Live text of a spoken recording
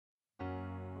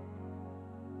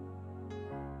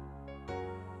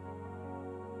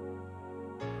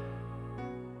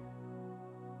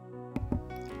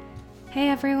Hey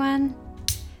everyone,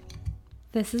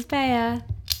 this is Bea, and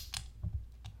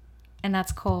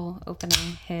that's Cole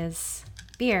opening his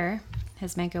beer,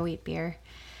 his mango wheat beer.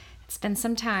 It's been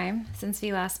some time since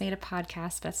we last made a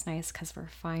podcast, but it's nice because we're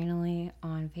finally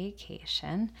on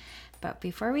vacation. But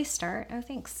before we start, oh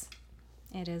thanks,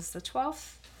 it is the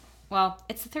 12th, well,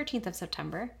 it's the 13th of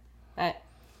September, but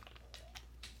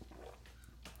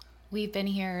we've been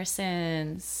here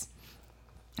since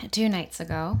 2 nights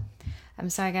ago.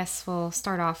 So I guess we'll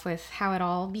start off with how it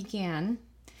all began.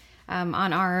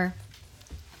 On our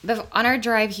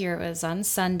drive here, it was on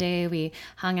Sunday. We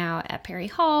hung out at Perry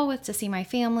Hall to see my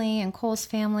family and Cole's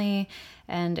family,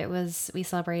 and we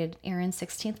celebrated Aaron's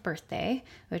 16th birthday,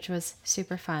 which was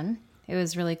super fun. It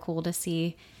was really cool to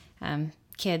see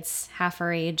kids half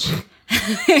our age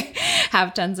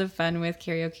have tons of fun with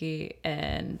karaoke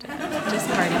and just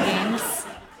party games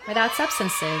without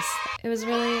substances. It was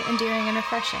really endearing and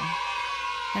refreshing.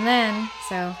 And then,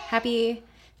 so happy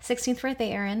 16th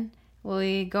birthday, Erin. Will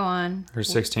we go on? Her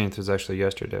 16th was actually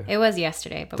yesterday. It was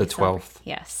yesterday, but the 12th.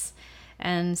 Yes.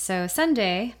 And so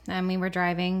Sunday, we were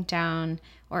driving down,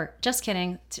 or just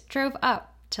kidding, drove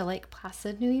up to Lake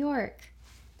Placid, New York.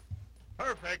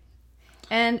 Perfect.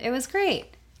 And it was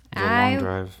great. It was a long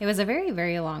drive. It was a very,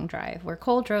 very long drive where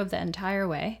Cole drove the entire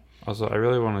way. Also, I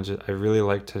really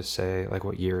like to say like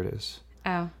what year it is.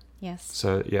 Oh, yes.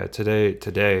 So yeah,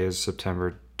 today is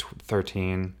September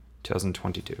 13,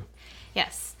 2022.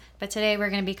 Yes. But today we're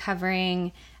going to be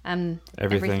covering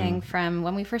everything from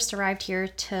when we first arrived here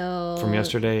till... From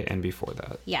yesterday and before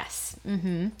that. Yes.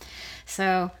 Mm-hmm.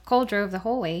 So Cole drove the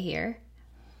whole way here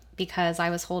because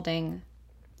I was holding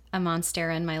a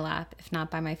Monstera in my lap, if not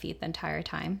by my feet, the entire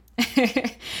time.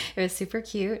 It was super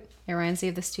cute. It reminds me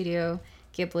of the Studio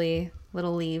Ghibli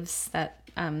little leaves that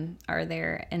are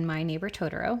there in My Neighbor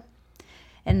Totoro.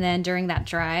 And then during that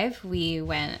drive, we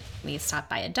stopped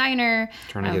by a diner.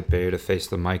 Trying to get Bea to face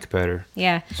the mic better.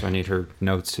 Yeah. So I need her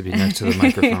notes to be next to the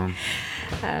microphone.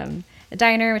 A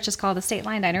diner, which is called the State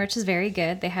Line Diner, which is very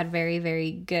good. They had very, very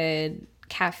good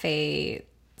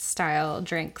cafe-style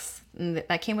drinks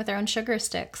that came with their own sugar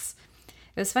sticks.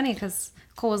 It was funny because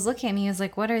Cole was looking at me. He was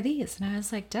like, "What are these?" And I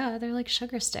was like, "Duh, they're like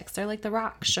sugar sticks. They're like the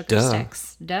rock sugar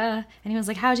sticks. Duh." And he was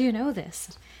like, "How do you know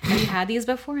this? Have you had these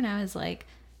before?" And I was like,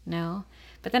 "No."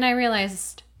 But then I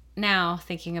realized now,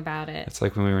 thinking about it. It's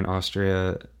like when we were in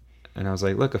Austria and I was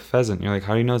like, "Look, a pheasant." You're like,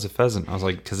 "How do you know it's a pheasant?" I was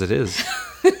like, "Because it is."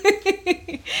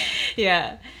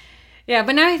 Yeah. Yeah,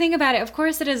 but now I think about it, of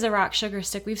course it is a rock sugar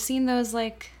stick. We've seen those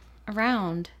like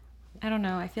around. I don't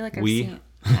know. I feel like I've seen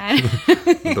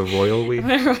it. The royal we.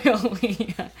 The royal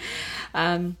we, yeah.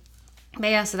 But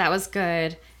yeah, so that was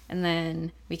good. And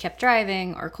then we kept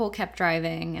driving, or Cole kept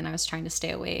driving, and I was trying to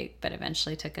stay awake, but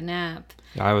eventually took a nap.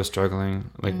 Yeah, I was struggling.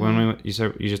 Like when you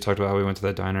just talked about how we went to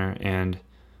that diner and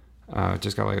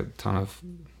just got like a ton of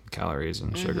calories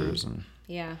and sugars and.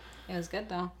 Yeah, it was good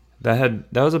though.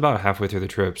 That was about halfway through the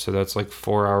trip, so that's like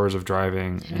 4 hours of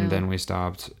driving, and then we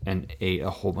stopped and ate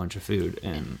a whole bunch of food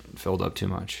and filled up too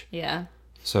much. Yeah.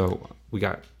 So we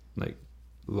got like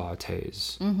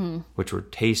lattes, which were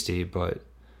tasty, but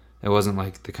it wasn't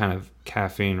like the kind of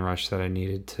caffeine rush that I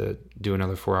needed to do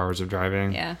another 4 hours of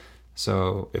driving. Yeah.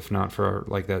 So if not for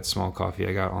like that small coffee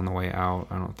I got on the way out,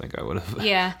 I don't think I would have.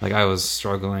 Yeah. Like I was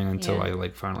struggling until I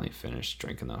like finally finished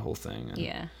drinking that whole thing. And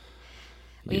Yeah.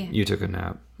 You took a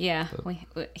nap. Yeah,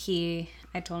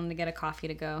 I told him to get a coffee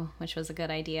to go, which was a good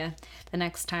idea. The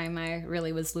next time I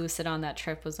really was lucid on that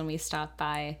trip was when we stopped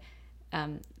by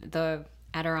the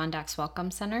Adirondacks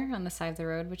Welcome Center on the side of the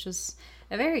road, which was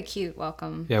a very cute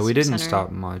welcome Yeah, we didn't center.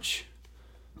 stop much.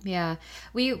 Yeah,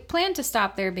 we planned to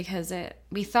stop there because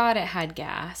we thought it had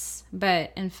gas,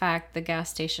 but in fact the gas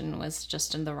station was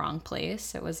just in the wrong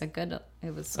place. It was good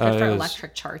for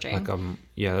electric charging.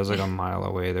 There was like a mile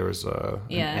away. There was an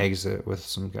exit with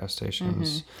some gas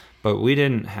stations, but we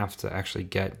didn't have to actually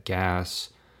get gas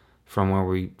from where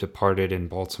we departed in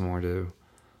Baltimore to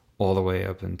all the way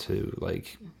up into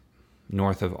like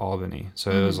north of Albany.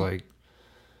 So it was like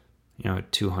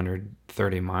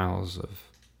 230 miles of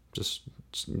just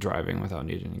driving without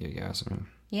needing to get gas.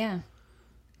 Yeah.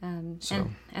 And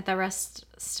at the rest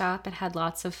stop, it had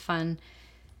lots of fun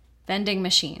vending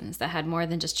machines that had more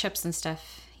than just chips and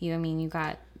stuff. You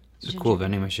got... It's a cool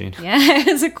vending machine. Yeah, it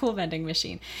was a cool vending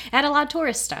machine. It had a lot of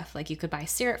tourist stuff. Like you could buy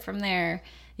syrup from there.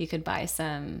 You could buy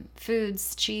some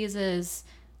foods, cheeses.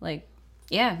 Like,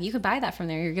 yeah, you could buy that from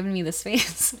there. You're giving me this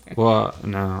face. Well,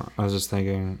 no, I was just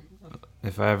thinking,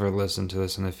 if I ever listen to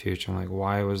this in the future, I'm like,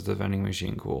 why was the vending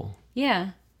machine cool? Yeah.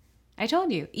 I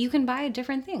told you. You can buy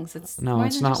different things. It's not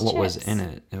what chips. was in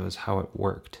it. It was how it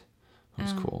worked. It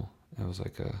was cool. It was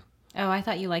like Oh, I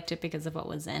thought you liked it because of what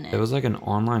was in it. It was like an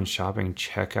online shopping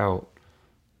checkout,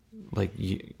 like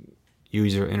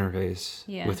user interface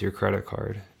with your credit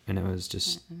card. And it was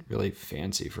just really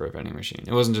fancy for a vending machine.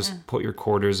 It wasn't just put your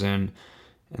quarters in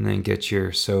and then get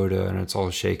your soda and it's all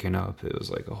shaken up. It was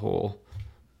like a whole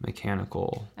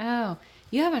mechanical. Oh,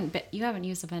 you haven't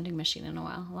used a vending machine in a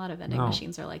while. A lot of vending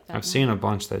machines are like that. I've seen a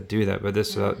bunch that do that, but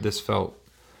this felt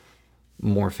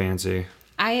more fancy.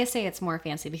 I say it's more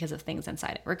fancy because of things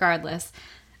inside it. Regardless,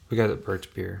 we got a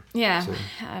birch beer. Yeah, so.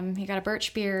 He got a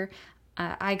birch beer.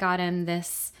 I got him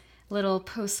this little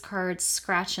postcard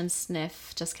scratch and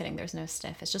sniff. Just kidding. There's no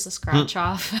sniff. It's just a scratch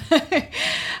off.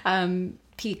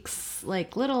 Peaks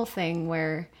like little thing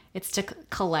where it's to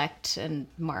collect and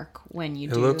mark when you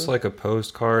do. It looks like a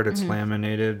postcard. It's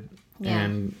laminated,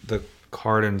 and the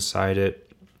card inside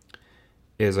it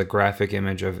is a graphic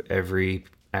image of every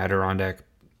Adirondack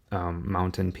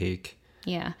mountain peak.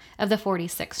 Yeah, of the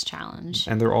 46 challenge.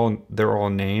 And they're all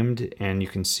named, and you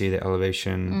can see the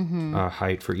elevation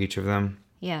height for each of them.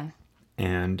 Yeah.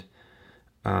 And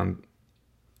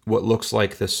what looks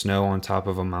like the snow on top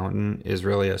of a mountain is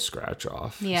really a scratch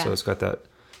off. Yeah. So it's got that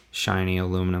shiny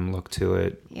aluminum look to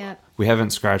it. Yep. We haven't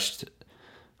scratched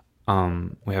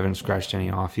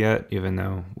any off yet, even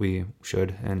though we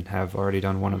should and have already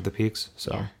done one of the peaks.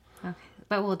 So. Yeah. Okay.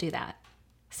 But we'll do that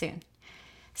soon.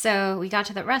 So we got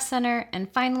to the rest center,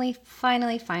 and finally,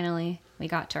 we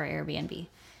got to our Airbnb.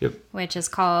 Yep. Which is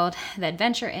called the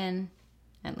Adventure Inn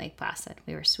in Lake Placid.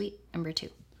 We were suite number 2.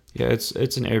 Yeah, it's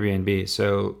an Airbnb,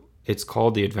 so it's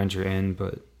called the Adventure Inn,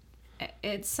 but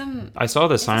it's some. I saw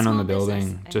the sign on the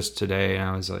building just today, and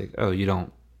I was like, "Oh, you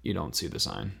don't see the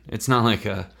sign. It's not like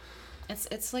a."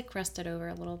 It's like rusted over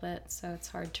a little bit, so it's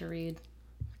hard to read.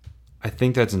 I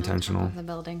think that's intentional. On top of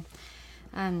the building.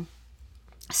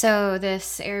 So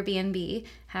this Airbnb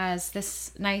has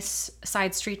this nice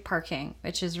side street parking,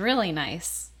 which is really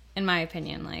nice, in my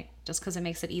opinion, like just because it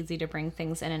makes it easy to bring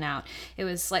things in and out. It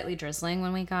was slightly drizzling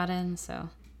when we got in, so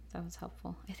that was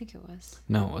helpful. I think it was.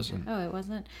 No, it wasn't. Oh, it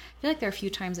wasn't? I feel like there are a few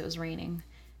times it was raining,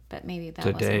 but maybe that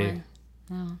Today. wasn't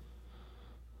one.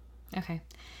 Oh. Okay.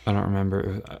 I don't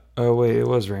remember. Oh, wait, it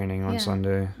was raining on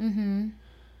Sunday. Mm-hmm.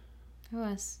 It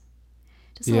was.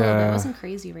 Just a little bit. It wasn't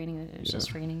crazy raining. It was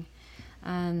just raining.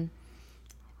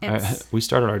 We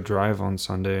started our drive on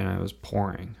Sunday and it was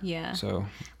pouring. Yeah. So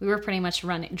we were pretty much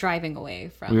driving away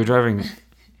from. We were driving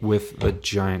with a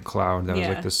giant cloud that was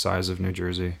like the size of New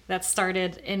Jersey. That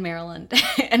started in Maryland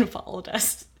and followed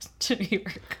us to New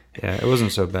York. Yeah, it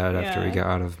wasn't so bad after we got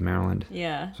out of Maryland.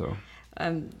 Yeah. So.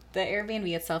 The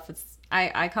Airbnb itself,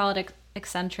 I call it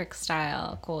eccentric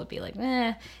style. Cole would be like,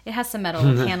 it has some metal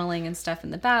paneling and stuff in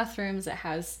the bathrooms. It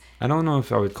has. I don't know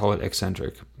if I would call it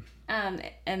eccentric. And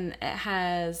it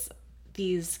has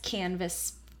these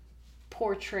canvas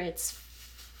portraits,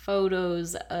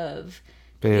 photos of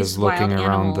Bea's looking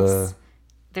around the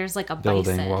There's like a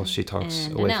building bison while she talks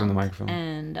away from the microphone.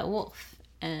 And a wolf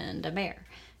and a bear.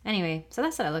 Anyway, so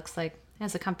that's what it looks like. It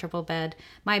has a comfortable bed.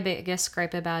 My biggest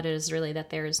gripe about it is really that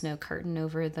there is no curtain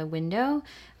over the window.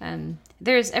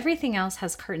 Everything else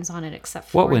has curtains on it except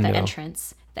for the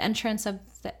entrance. The entrance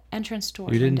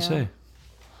door. You didn't say.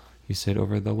 You said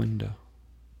over the window.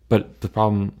 But the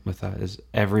problem with that is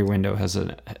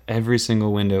every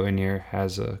single window in here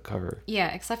has a cover.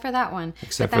 Yeah, except for that one.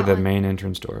 Except for the main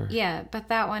entrance door. Yeah, but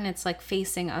that one, it's like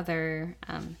facing other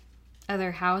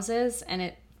houses, and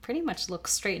it pretty much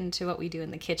looks straight into what we do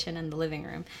in the kitchen and the living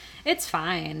room. It's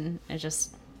fine.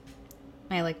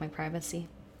 I like my privacy.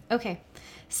 Okay,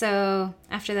 so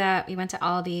after that, we went to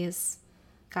Aldi's,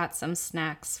 got some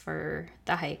snacks for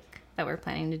the hike that we're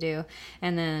planning to do,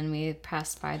 and then we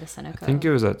passed by the Seneca. I think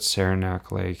it was at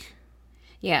Saranac Lake.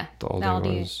 Yeah, the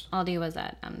Aldi was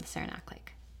at the Saranac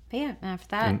Lake. But yeah, after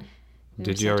that,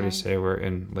 did you already say we're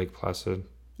in Lake Placid?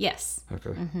 Yes.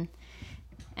 Okay. Mm-hmm.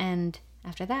 And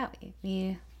after that,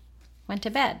 we went to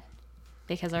bed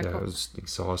because I was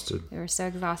exhausted. We were so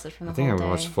exhausted from the whole day. I think I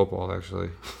watched football actually.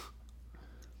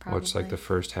 Probably. Watched like the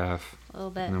first half. A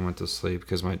little bit. And then went to sleep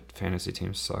because my fantasy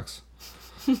team sucks.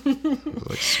 I was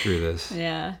like, screw this.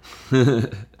 Yeah.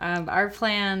 Our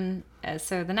plan,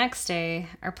 so the next day,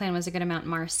 our plan was to go to Mount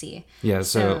Marcy. Yeah,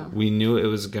 so we knew it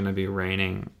was going to be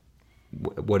raining,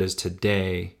 what is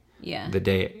today, the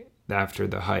day after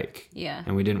the hike. Yeah.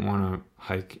 And we didn't want to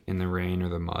hike in the rain or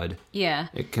the mud. Yeah.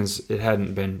 It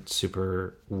hadn't been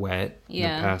super wet the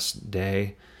past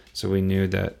day, so we knew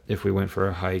that if we went for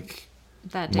a hike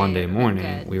that day, Monday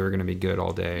morning, we were going to be good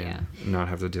all day and not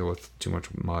have to deal with too much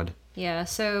mud. Yeah,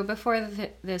 so before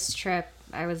this trip,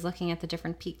 I was looking at the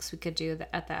different peaks we could do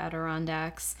at the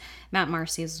Adirondacks. Mount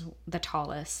Marcy's the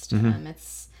tallest. Mm-hmm.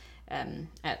 It's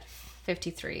at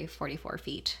 5344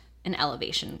 feet in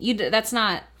elevation. That's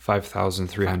not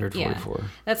 5,344. Yeah,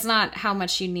 that's not how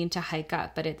much you need to hike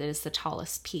up, but it is the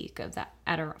tallest peak of that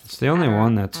It's the only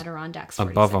one that's Adirondacks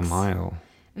above a mile.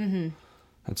 Mm-hmm.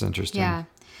 That's interesting. Yeah.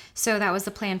 So that was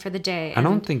the plan for the day. I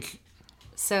don't think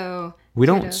so. We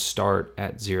don't start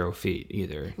at 0 feet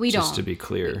either. We don't. Just to be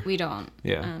clear. We don't.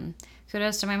 Yeah.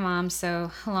 Kudos to my mom.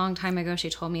 So a long time ago, she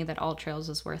told me that AllTrails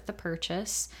was worth the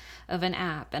purchase of an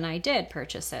app, and I did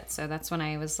purchase it. So that's when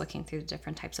I was looking through the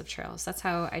different types of trails. That's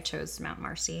how I chose Mount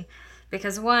Marcy.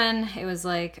 Because one, it was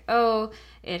like, oh,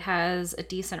 it has a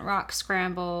decent rock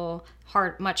scramble,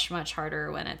 much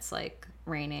harder when it's like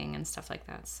raining and stuff like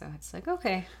that. So it's like,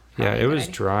 okay. Yeah, it was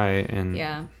dry and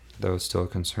yeah. That was still a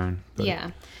concern. But.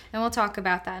 Yeah, and we'll talk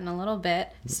about that in a little bit.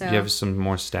 So, do you have some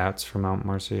more stats for Mount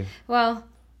Marcy? Well,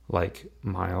 like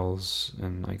miles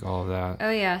and like all of that.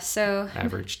 Oh yeah, so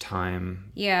average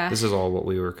time. Yeah. This is all what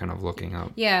we were kind of looking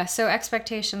up. Yeah, so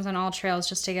expectations on AllTrails,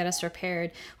 just to get us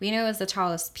prepared. We know it was the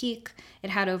tallest peak. It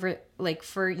had over, like,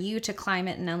 for you to climb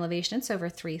it in elevation, it's over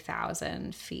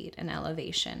 3,000 feet in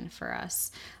elevation for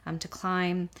us to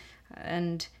climb.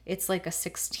 And it's like a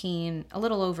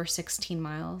little over 16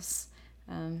 miles.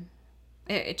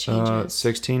 It changes.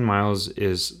 16 miles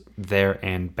is there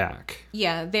and back.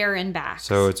 Yeah, there and back.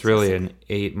 So it's really an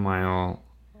 8-mile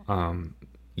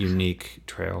unique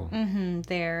trail.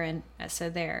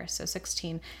 Mm-hmm, so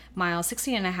 16 miles,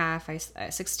 16 and a half,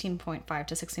 16.5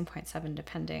 to 16.7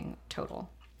 depending total.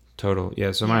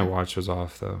 Yeah, so my watch was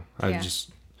off though.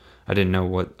 I didn't know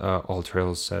what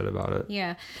AllTrails said about it.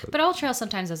 Yeah, but AllTrails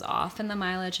sometimes is off in the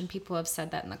mileage, and people have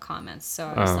said that in the comments. So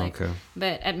I was okay.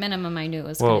 But at minimum, I knew it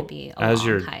was going to be a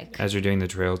long hike. As you're doing the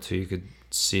trail too, you could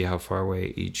see how far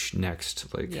away each next,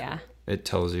 it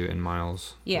tells you in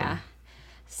miles. Yeah.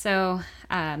 So.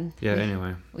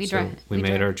 Anyway, we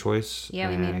made our choice. Yeah,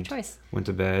 we made our choice. Went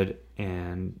to bed,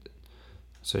 and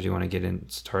so do you want to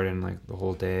start in like the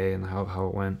whole day and how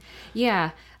it went?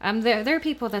 Yeah. There are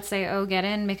people that say, oh, get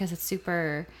in because it's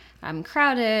super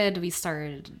crowded. We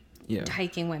started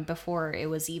hiking before it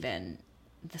was even,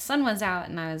 the sun was out,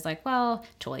 and I was like, well,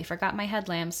 totally forgot my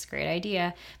headlamps. Great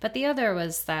idea. But the other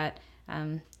was that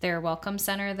their welcome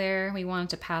center there, we wanted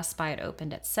to pass by. It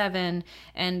opened at 7,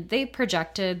 and they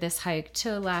projected this hike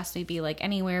to last maybe like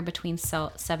anywhere between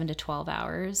 7 to 12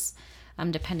 hours.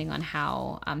 Depending on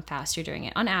how fast you're doing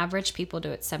it. On average, people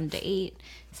do it 7 to 8,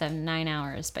 7 to 9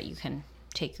 hours, but you can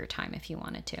take your time if you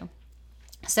wanted to.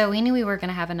 So we knew we were going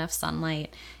to have enough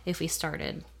sunlight if we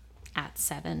started at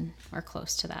 7 or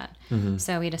close to that. Mm-hmm.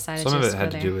 So we decided some of it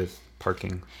had to do with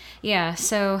parking. Yeah,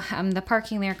 so the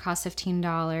parking there costs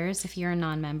 $15 if you're a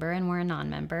non-member, and we're a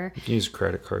non-member. You can use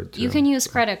credit card too. You can use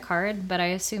credit card, but I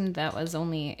assumed that was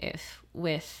only if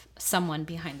with someone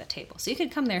behind the table. So you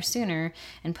could come there sooner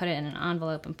and put it in an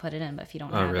envelope and put it in, but if you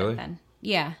don't have it, then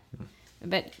yeah.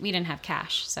 But we didn't have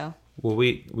cash, so. Well,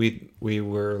 we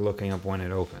were looking up when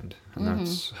it opened, and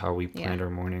that's how we planned our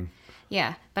morning.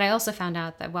 Yeah, but I also found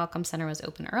out that Welcome Center was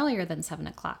open earlier than 7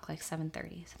 o'clock, like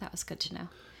 7:30. So that was good to know.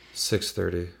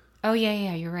 6:30. Oh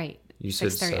yeah, you're right. You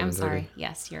said 7:30. I'm sorry.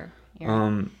 Yes, you're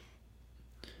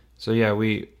So yeah,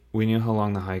 we knew how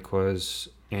long the hike was,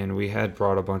 and we had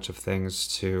brought a bunch of things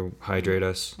to hydrate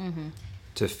us,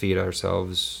 to feed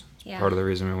ourselves. Yeah. Part of the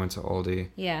reason we went to Aldi.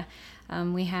 Yeah.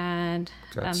 We had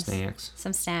snacks.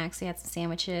 Some snacks. We had some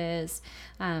sandwiches.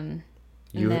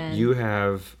 You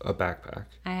have a backpack.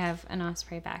 I have an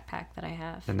Osprey backpack that I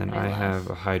have. And then I have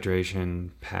a hydration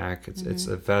pack. It's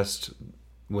a vest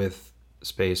with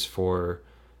space for,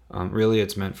 really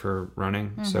it's meant for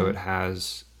running. So it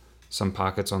has some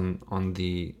pockets on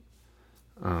the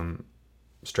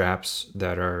straps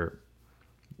that are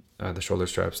the shoulder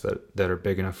straps that are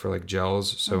big enough for like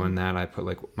gels. So in that I put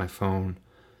like my phone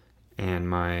and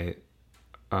my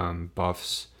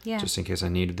buffs just in case I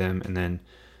needed them. And then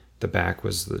the back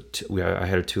was I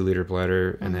had a 2-liter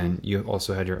bladder, and then you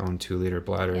also had your own 2-liter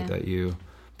bladder that you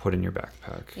put in your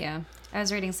backpack. Yeah. I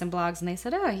was reading some blogs, and they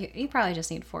said, oh, you probably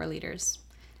just need 4 liters.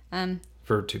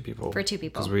 For 2 people. For 2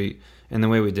 people. And the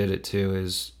way we did it too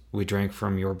is we drank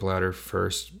from your bladder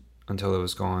first until it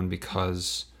was gone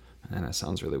because, and that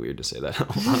sounds really weird to say that.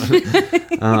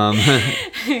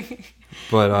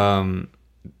 But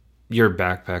your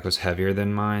backpack was heavier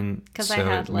than mine, so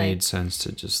it made sense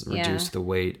to just reduce the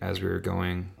weight as we were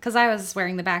going. Because I was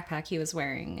wearing the backpack, he was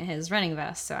wearing his running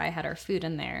vest, so I had our food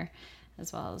in there,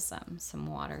 as well as some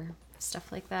water,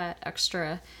 stuff like that,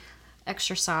 extra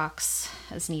socks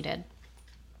as needed.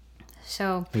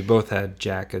 So we both had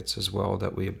jackets as well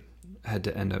that we had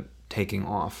to end up taking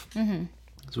off.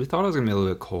 Because we thought it was going to be a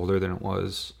little bit colder than it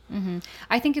was.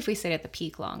 I think if we stayed at the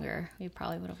peak longer, we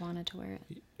probably would have wanted to wear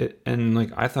it. And like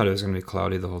I thought it was going to be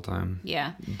cloudy the whole time.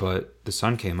 Yeah. But the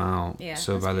sun came out. Yeah,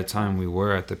 so that's by the beautiful. time we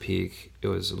were at the peak, it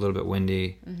was a little bit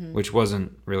windy, which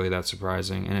wasn't really that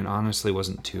surprising. And it honestly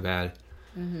wasn't too bad.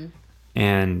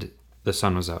 And the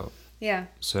sun was out. Yeah.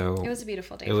 So It was a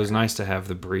beautiful day. it was for nice to have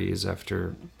the breeze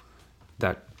after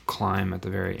that climb at the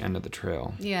very end of the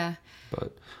trail. Yeah.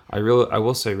 But I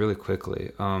will say really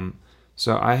quickly,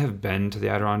 so I have been to the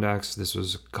Adirondacks. This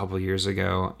was a couple years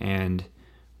ago, and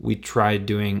we tried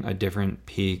doing a different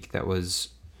peak that was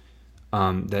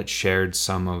that shared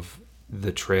some of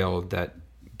the trail that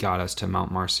got us to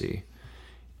Mount Marcy,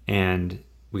 and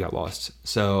we got lost.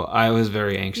 So I was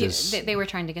very anxious. They were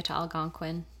trying to get to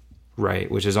Algonquin.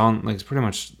 Right, which is on, like, it's pretty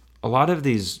much, a lot of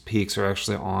these peaks are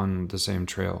actually on the same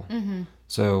trail.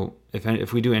 So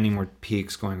if we do any more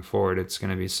peaks going forward, it's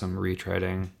going to be some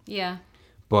retreading. Yeah.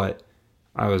 But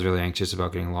I was really anxious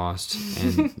about getting lost.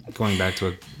 And going back to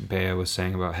what Bea was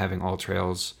saying about having all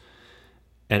trails,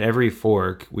 at every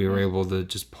fork, we were able to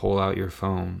just pull out your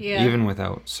phone, even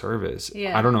without service.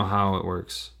 Yeah. I don't know how it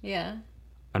works. Yeah.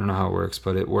 I don't know how it works,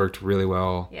 but it worked really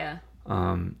well. Yeah.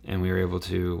 And we were able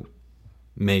to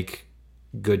make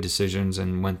good decisions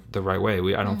and went the right way.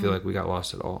 I don't feel like we got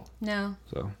lost at all. No.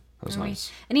 So that was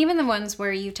nice. And even the ones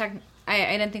where you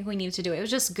I didn't think we needed to do it. It was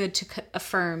just good to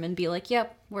affirm and be like,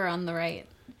 yep, we're on the right.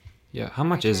 Yeah. How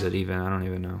much is it even? I don't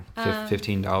even know.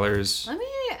 $15? Let me,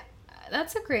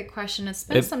 that's a great question. It's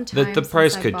been some time The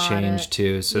price since I could bought change it.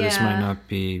 too, so this might Yeah. not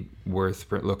be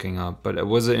worth looking up. But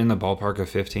was it in the ballpark of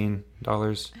 $15? I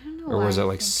don't know Or was why it I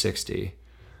like think- 60?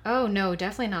 Oh, no,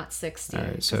 definitely not 60. All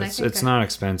right, so 'Cause I think it's not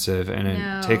expensive, and it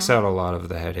No. takes out a lot of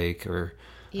the headache or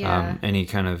Yeah. any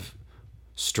kind of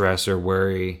stress or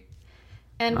worry.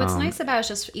 And what's nice about it is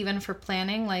just even for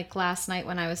planning, like last night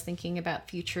when I was thinking about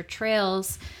future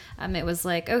trails, it was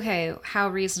like, okay, how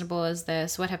reasonable is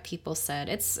this? What have people said?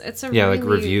 It's a Yeah, really, like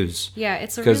reviews. Yeah,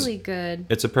 it's a 'Cause really good.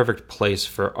 It's a perfect place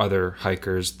for other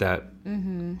hikers that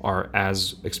Mm-hmm. are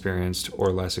as experienced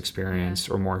or less experienced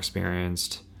or more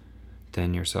experienced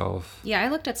than yourself. Yeah, I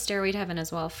looked at Stairway to Heaven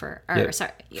as well for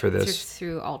this.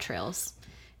 through All Trails.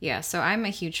 Yeah, so I'm a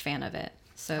huge fan of it.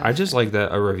 So I just like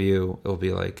that a review will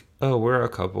be like, oh, we're a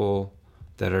couple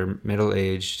that are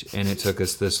middle-aged and it took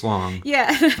us this long.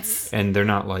 yeah, that's, And they're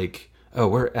not like, oh,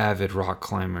 we're avid rock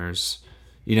climbers.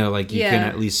 You know, like you can Yeah.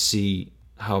 at least see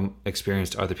how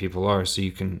experienced other people are so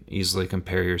you can easily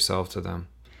compare yourself to them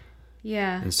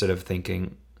yeah. instead of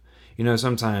thinking, you know,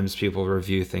 sometimes people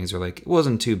review things are like, it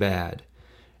wasn't too bad.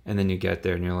 And then you get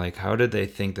there and you're like, how did they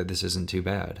think that this isn't too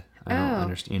bad? I don't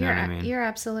understand. You know what I mean? You're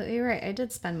absolutely right. I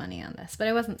did spend money on this, but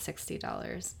it wasn't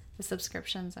 $60. The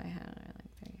subscriptions I had are like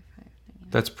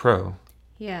 35. That's pro.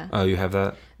 Yeah. Oh, you have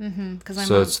that? Because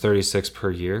So it's $36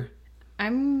 per year?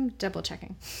 I'm double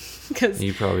checking. Because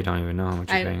You probably don't even know how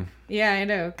much you're paying. yeah, I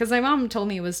know. Because my mom told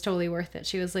me it was totally worth it.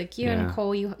 She was like, "You and Yeah.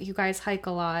 Nicole, you guys hike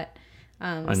a lot."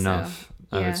 Enough,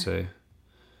 so, I yeah. would say.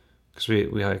 Because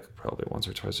we hike probably once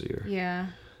or twice a year. Yeah.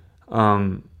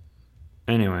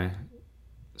 Anyway,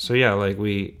 so yeah, like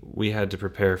we had to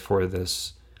prepare for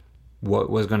this, what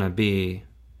was going to be.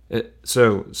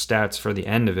 So stats for the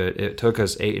end of it, it took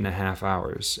us 8.5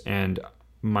 hours, and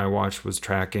my watch was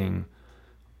tracking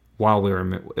while we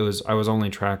were, I was only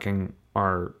tracking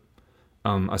our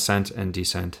ascent and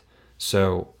descent.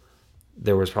 So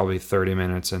there was probably 30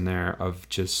 minutes in there of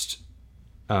just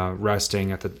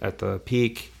resting at the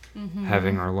peak,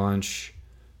 having our lunch,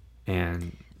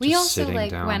 and We just also sitting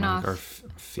like down went on off. our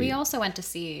feet. We also went to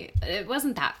see. It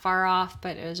wasn't that far off,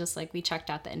 but it was just like we checked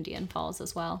out the Indian Falls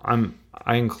as well.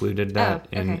 I included that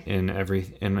Oh, okay.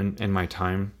 in my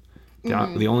time.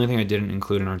 The only thing I didn't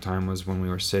include in our time was when we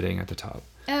were sitting at the top.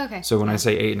 Oh, okay. So when I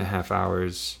say 8.5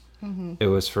 hours, it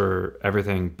was for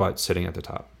everything but sitting at the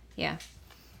top. Yeah.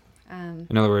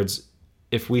 In other words,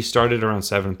 if we started around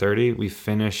 7:30, we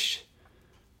finished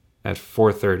at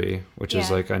 4:30, which is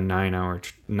Yeah. like a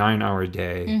 9-hour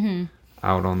day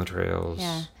out on the trails,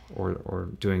 Yeah. or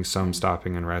doing some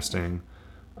stopping and resting,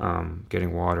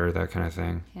 getting water, that kind of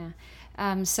thing.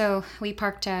 Yeah. So we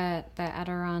parked at the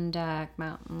Adirondack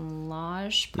Mountain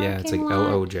Lodge parking Yeah, it's like lot.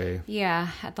 LOJ. Yeah,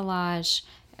 at the lodge,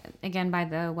 again by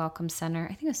the Welcome Center.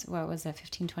 I think it was, what was that,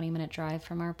 15-20 minute drive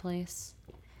from our place?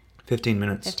 15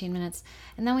 minutes. 15 minutes.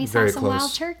 And then we Very saw some close.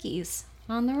 wild turkeys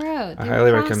on the road. I They were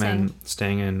highly crossing. recommend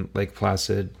staying in Lake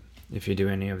Placid if you do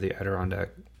any of the Adirondack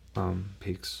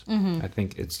peaks. I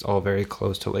think it's all very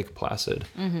close to Lake Placid.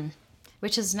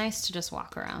 Which is nice to just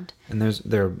walk around. And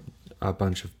there are a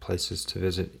bunch of places to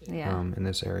visit Yeah. in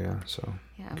this area, so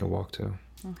Yeah. you can walk to.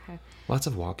 Okay. Lots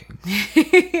of walking.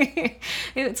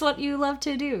 It's what you love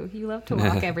to do. You love to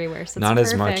walk everywhere. So it's Not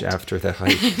perfect. as much after the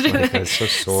hike. Like, I was so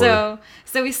sore.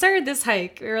 So we started this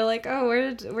hike. We were like, oh,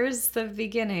 where's the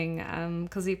beginning?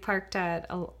 Because we parked at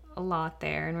a lot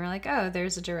there, and we're like, oh,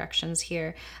 there's the directions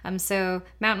here. So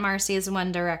Mount Marcy is in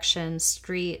one direction.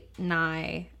 Street and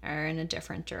Nye are in a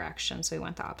different direction. So we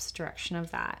went the opposite direction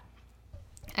of that.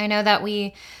 I know that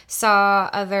we saw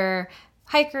other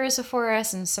hikers before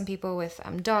us and some people with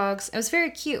dogs. It was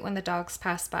very cute when the dogs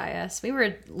passed by us. We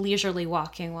were leisurely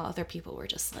walking while other people were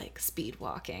just like speed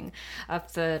walking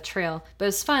up the trail. But it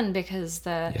was fun because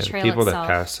the trail the people itself,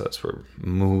 that passed us were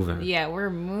moving. Yeah, we're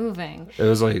moving. It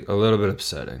was like a little bit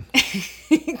upsetting.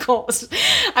 Cole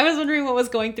I was wondering what was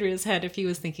going through his head, if he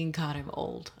was thinking, God, I'm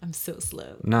old. I'm so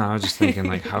slow. No, I was just thinking,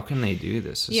 like, how can they do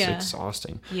this? It's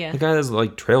exhausting. Yeah. The guy that's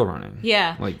like trail running.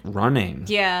 Yeah. Like running.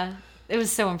 Yeah. It was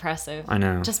so impressive. I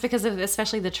know. Just because of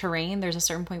especially the terrain, there's a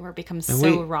certain point where it becomes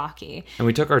so rocky. And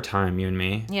we took our time, you and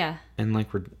me. Yeah. And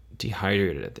like we're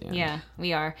dehydrated at the end. Yeah,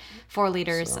 we are. 4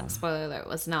 liters, spoiler alert,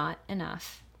 was not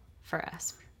enough for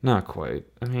us. Not quite.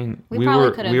 I mean, we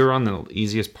were on the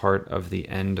easiest part of the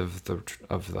end of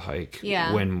the hike.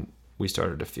 Yeah. When we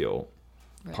started to feel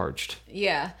parched.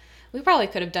 Yeah. We probably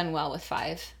could have done well with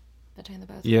 5 between the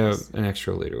both of us. An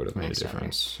extra liter would have made a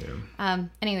difference. Yeah.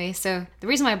 Anyway, so the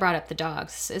reason why I brought up the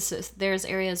dogs is there's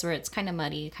areas where it's kind of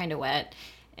muddy, kind of wet,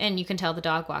 and you can tell the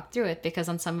dog walked through it because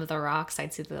on some of the rocks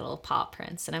I'd see the little paw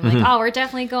prints, and I'm like, oh, we're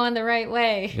definitely going the right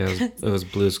way. Yeah, it was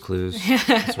Blue's Clues.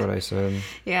 That's what I said.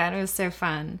 Yeah, and it was so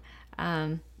fun.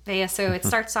 But yeah, so it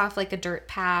starts off like a dirt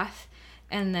path,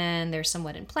 and then there's some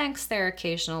wooden planks there,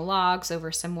 occasional logs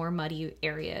over some more muddy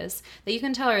areas that you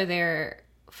can tell are there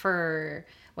for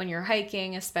when you're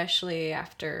hiking, especially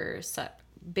after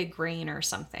big rain or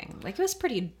something. Like, it was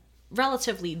pretty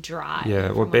relatively dry.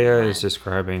 Yeah, what Bea is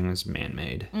describing is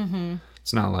man-made. Mm-hmm.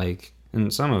 It's not like,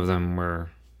 and some of them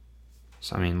were,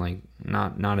 I mean, like,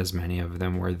 not as many of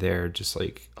them were there, just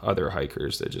like other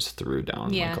hikers that just threw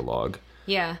down like a log.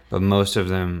 Yeah. But most of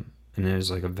them, and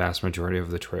there's like a vast majority of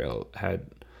the trail, had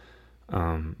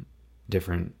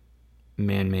different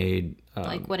man-made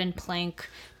like wooden plank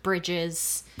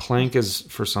bridges. Plank is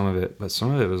for some of it, but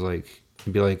some of it was like,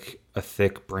 it'd be like a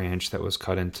thick branch that was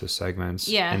cut into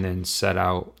segments and then set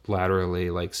out laterally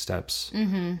like steps.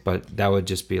 Mm-hmm. But that would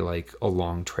just be like a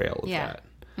long trail of that.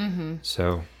 Mm-hmm.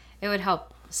 So it would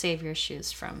help save your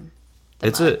shoes from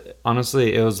the mud.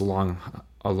 Honestly, it was a long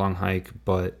hike,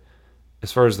 but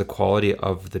as far as the quality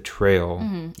of the trail,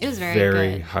 it was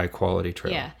very good. High quality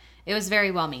trail. Yeah, it was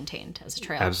very well maintained as a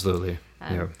trail. Absolutely.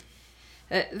 Yeah.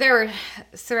 There were,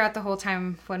 throughout the whole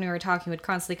time when we were talking, would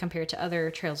constantly compare to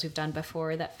other trails we've done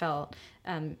before that felt,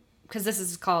 because this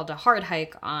is called a hard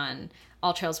hike on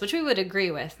all trails, which we would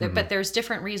agree with, but there's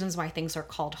different reasons why things are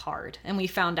called hard. And we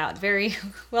found out very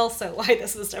well so why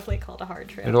this was definitely called a hard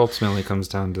trail. It ultimately comes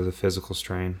down to the physical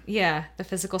strain. Yeah, the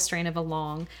physical strain of a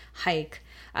long hike.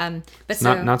 But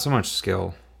not so much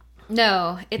skill.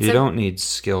 No, you don't need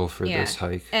skill for this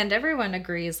hike. And everyone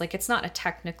agrees, like, it's not a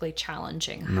technically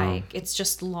challenging hike. It's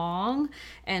just long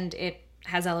and it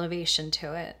has elevation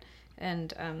to it.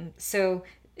 And so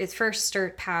it's first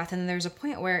dirt path, and there's a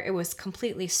point where it was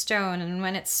completely stone. And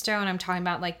when it's stone, I'm talking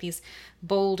about like these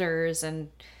boulders and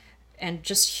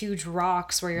just huge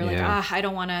rocks where you're like,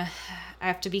 I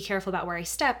have to be careful about where I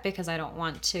step because I don't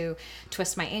want to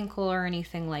twist my ankle or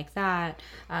anything like that.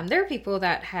 There are people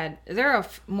that there are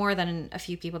more than a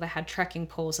few people that had trekking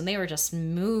poles, and they were just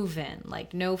moving,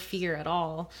 like no fear at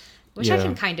all, which I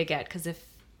can kind of get, because if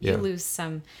you lose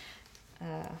some,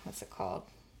 what's it called?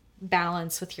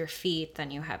 Balance with your feet,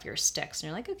 then you have your sticks and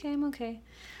you're like, okay, I'm okay.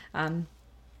 And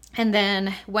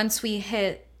then once we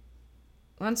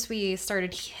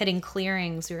started hitting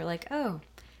clearings, we were like, oh,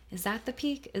 is that the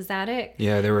peak? Is that it?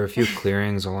 Yeah, there were a few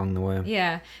clearings along the way.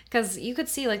 Yeah, because you could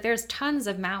see like there's tons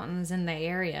of mountains in the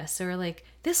area. So we're like,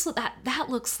 that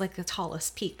looks like the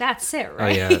tallest peak. That's it,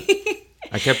 right? Oh yeah.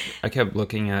 I kept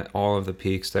looking at all of the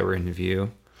peaks that were in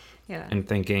view. Yeah. And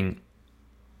thinking,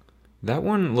 that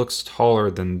one looks taller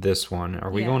than this one.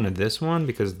 Are we going to this one?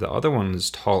 Because the other one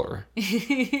is taller.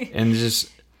 And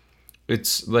just,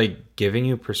 it's like giving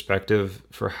you perspective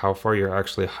for how far you're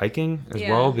actually hiking as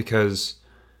well, because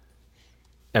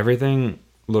everything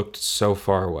looked so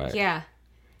far away. Yeah.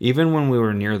 Even when we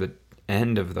were near the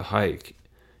end of the hike,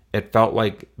 it felt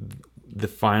like the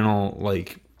final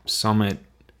like summit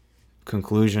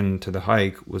conclusion to the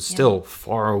hike was still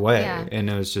far away. Yeah. And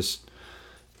it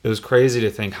was crazy to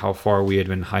think how far we had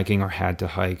been hiking or had to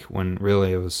hike, when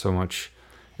really it was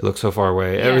It looks so far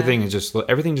away. Yeah. Everything just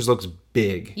looks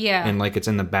big. Yeah. And like it's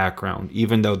in the background,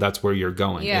 even though that's where you're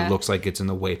going. Yeah. It looks like it's in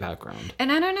the way background.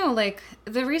 And I don't know, like,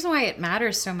 the reason why it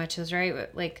matters so much is,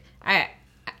 right, like,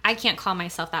 I can't call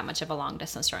myself that much of a long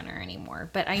distance runner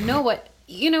anymore, but I know what,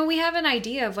 we have an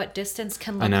idea of what distance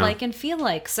can look like and feel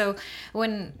like. So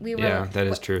when we were... Yeah, that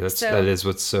is true. That is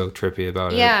what's so trippy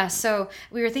about it. Yeah, so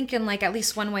we were thinking, like, at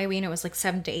least one way we knew it was like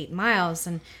 7 to 8 miles,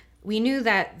 and we knew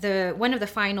that one of the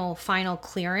final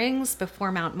clearings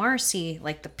before Mount Marcy,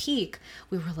 like the peak,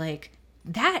 we were like,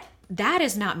 that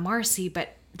is not Marcy,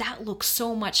 but that looks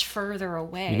so much further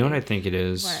away. You know what I think it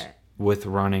is? What? With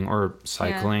running or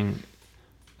cycling,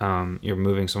 you're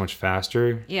moving so much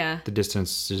faster. Yeah. The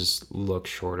distance just looks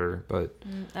shorter, but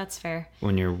That's fair.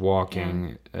 when you're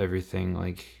walking, everything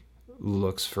like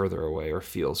looks further away or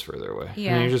feels further away.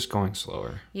 Yeah. And you're just going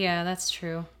slower. Yeah, that's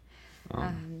true.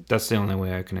 That's the only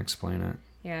way I can explain it.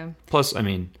 Yeah. Plus, I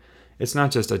mean, it's not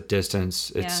just a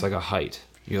distance, it's like a height.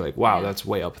 You're like, wow, that's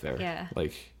way up there. Yeah.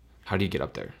 Like, how do you get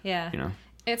up there? Yeah. You know?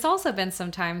 It's also been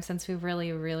some time since we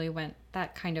really, really went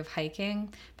that kind of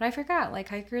hiking. But I forgot, like,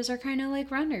 hikers are kind of like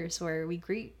runners where we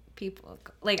greet people.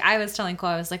 Like, I was telling Cole,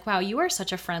 I was like, wow, you are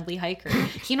such a friendly hiker.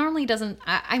 He normally doesn't,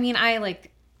 I mean, I,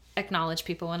 like, acknowledge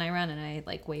people when I run and I,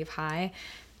 like, wave hi.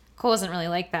 Cole wasn't really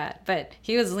like that, but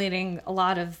he was leading a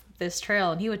lot of this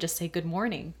trail and he would just say good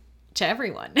morning to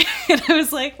everyone. And I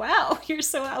was like, wow, you're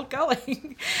so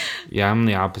outgoing. Yeah, I'm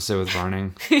the opposite with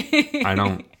running. I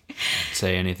don't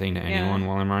say anything to anyone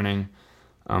while I'm running.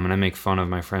 And I make fun of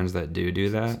my friends that do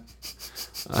that.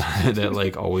 That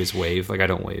like always wave. Like I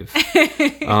don't wave.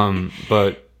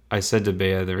 But I said to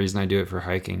Bea, the reason I do it for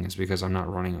hiking is because I'm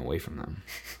not running away from them.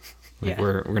 Like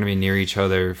we're gonna be near each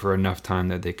other for enough time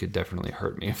that they could definitely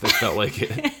hurt me if they felt like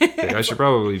it. Like, I should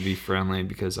probably be friendly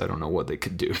because I don't know what they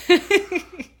could do.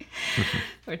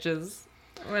 Which is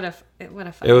what a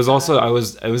fun It was also I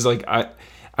was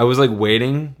like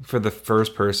waiting for the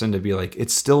first person to be like,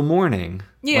 it's still morning.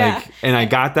 Yeah. Like, and I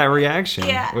got that reaction,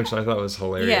 which I thought was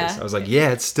hilarious. Yeah. I was like, yeah,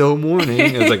 it's still morning.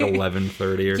 It was like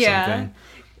 11:30 or something.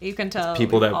 You can tell.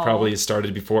 People that probably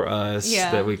started before us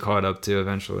that we caught up to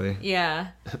eventually. Yeah.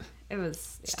 It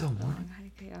was still morning.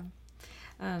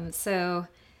 So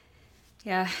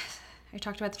I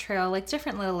talked about the trail, like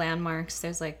different little landmarks.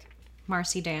 There's like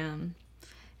Marcy Dam,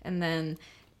 and then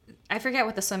I forget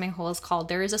what the swimming hole is called.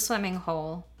 There is a swimming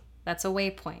hole that's a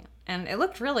waypoint, and it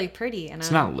looked really pretty. And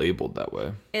it's not labeled that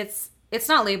way. It's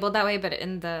not labeled that way, but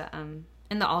in the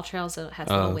all trails it has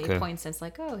little waypoints. It's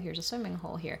like, oh, here's a swimming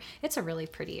hole here. It's a really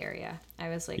pretty area. I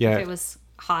was like, if it was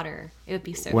hotter, it would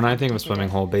be so. When I think of a swimming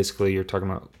hole, basically you're talking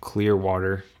about clear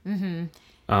water. Mm-hmm.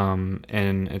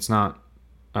 And it's not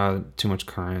too much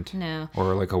current. No.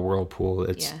 Or like a whirlpool.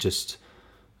 It's just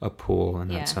a pool in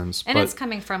that sense. And it's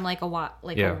coming from like a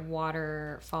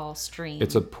waterfall stream.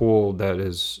 It's a pool that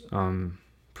is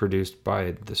produced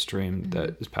by the stream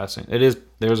that is passing.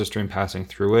 There's a stream passing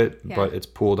through it, but it's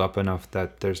pooled up enough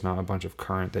that there's not a bunch of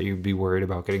current that you'd be worried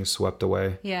about getting swept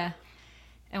away. Yeah.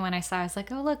 And when I saw it, I was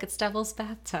like, oh, look, it's Devil's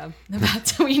Bathtub. The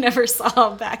bathtub we never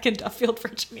saw back in Duffield,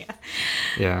 Virginia.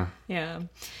 Yeah. Yeah.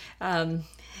 And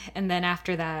then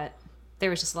after that, there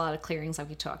was just a lot of clearings like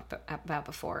we talked about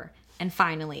before. And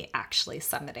finally, actually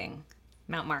summiting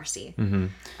Mount Marcy. Mm-hmm.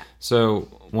 So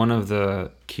one of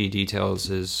the key details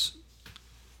is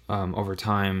over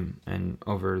time and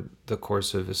over the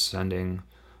course of ascending,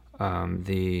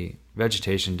 the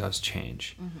vegetation does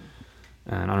change. Mm-hmm.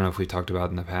 And I don't know if we talked about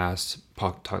it in the past,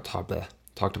 talked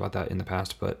about that in the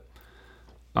past, but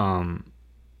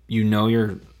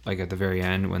you're like at the very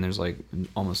end when there's like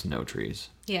almost no trees.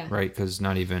 Yeah. Right? Because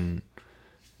not even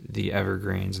the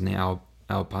evergreens and the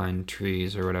alpine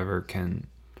trees or whatever can,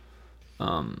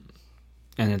 and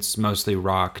it's mostly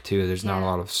rock too. There's not a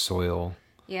lot of soil.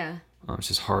 Yeah. It's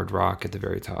just hard rock at the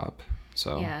very top.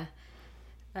 So. Yeah.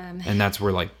 And that's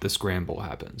where like the scramble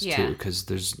happens too, because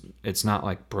it's not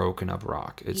like broken up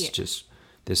rock. It's just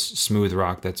this smooth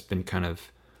rock that's been kind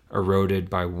of eroded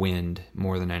by wind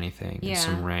more than anything and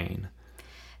some rain.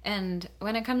 And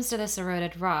when it comes to this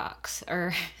eroded rocks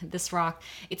or this rock,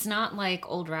 it's not like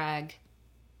Old Rag.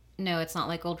 No, it's not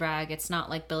like Old Rag. It's not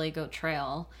like Billy Goat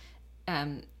Trail.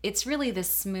 It's really this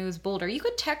smooth boulder. You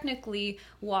could technically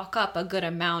walk up a good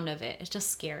amount of it. It's just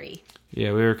scary.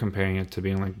 Yeah, we were comparing it to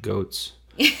being like goats.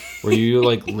 Where you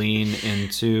like lean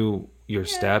into your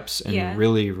steps and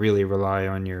really, really rely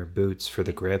on your boots for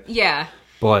the grip. Yeah.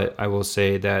 But I will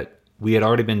say that we had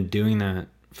already been doing that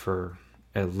for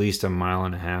at least 1.5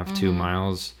 miles, 2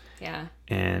 miles. Yeah.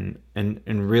 And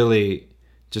really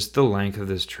just the length of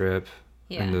this trip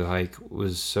and the hike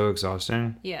was so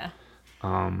exhausting. Yeah.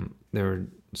 There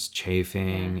was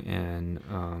chafing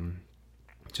and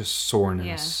just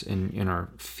soreness in our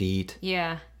feet.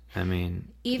 Yeah. I mean,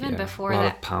 even before a lot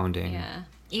that of pounding. Yeah.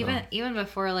 Even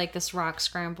before like this rock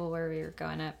scramble where we were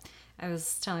going up, I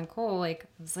was telling Cole, like,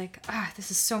 I was like,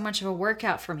 this is so much of a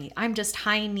workout for me. I'm just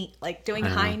doing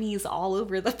high knees all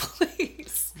over the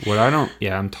place.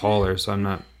 I'm taller, so I'm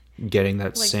not getting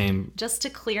that Like, same. just to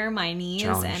clear my knees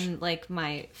challenge. and like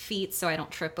my feet so I don't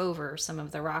trip over some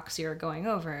of the rocks you're going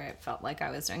over. It felt like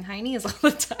I was doing high knees all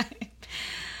the time.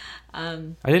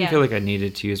 I didn't feel like I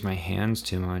needed to use my hands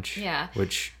too much. Yeah.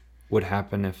 Which would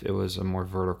happen if it was a more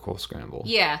vertical scramble.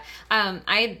 Yeah.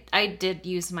 I did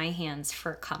use my hands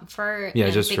for comfort. Yeah,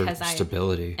 and just for because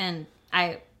stability.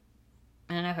 I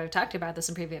don't know if I've talked about this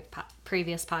in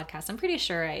previous podcasts. I'm pretty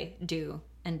sure I do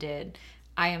and did.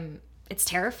 It's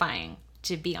terrifying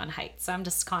to be on heights. So I'm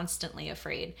just constantly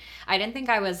afraid. I didn't think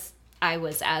I was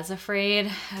as afraid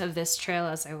of this trail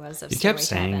as I was of You kept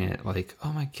Stairway to saying Heaven. it like,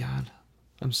 oh my God,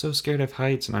 I'm so scared of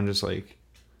heights. And I'm just like,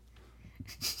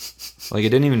 it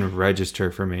didn't even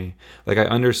register for me. Like, I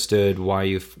understood why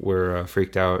you were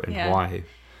freaked out and why.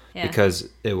 Yeah. Because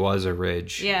it was a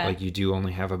ridge. Yeah. Like, you do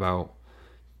only have about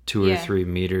 2 or 3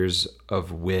 meters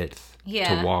of width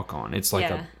to walk on. It's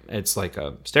like it's like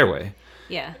a stairway.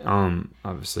 Yeah.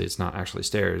 Obviously it's not actually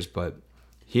stairs, but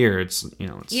here it's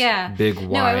big wide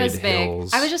No, it was big.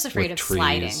 hills. I was just afraid with of trees.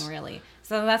 sliding, really.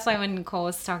 So that's why when Nicole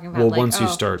was talking about, Well, like, once you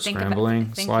start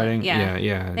scrambling, sliding,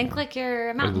 yeah. Think like you're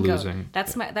a Like mountain losing.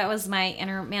 goat. That was my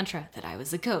inner mantra, that I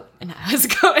was a goat and I was a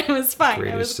goat. It was fine.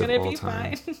 Greatest I was gonna of all be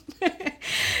time. fine.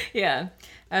 Yeah.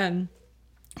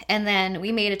 And then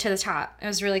we made it to the top. It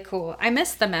was really cool. I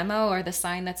missed the memo or the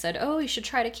sign that said, "Oh, you should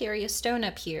try to carry a stone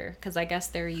up here," because I guess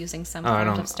they're using some I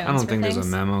kind of stones. don't for think there's a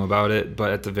things. memo about it,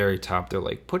 but at the very top they're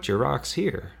like, put your rocks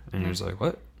here. And you're just like,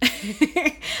 what?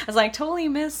 I was like, totally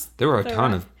missed. There were a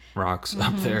ton of rocks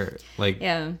up there, like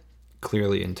Yeah.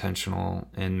 clearly intentional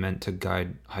and meant to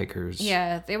guide hikers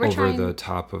Yeah, they were over trying. the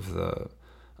top of the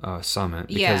summit.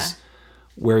 Because Yeah.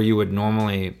 where you would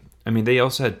normally, I mean, they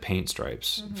also had paint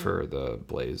stripes Mm-hmm. for the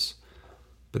blaze,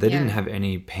 but they didn't have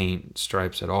any paint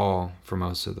stripes at all for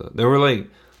most of there were like,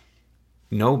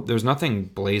 there's nothing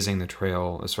blazing the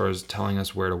trail as far as telling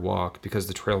us where to walk, because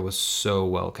the trail was so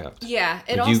well kept. Yeah,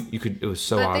 Like, it was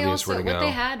so but obvious where to go. What they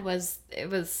had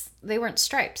they weren't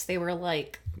stripes. They were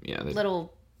like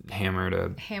little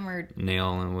hammered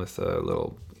nail and with a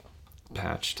little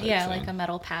patch type thing. like a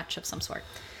metal patch of some sort.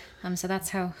 So that's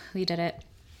how we did it.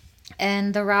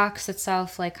 And the rocks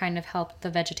itself like kind of helped the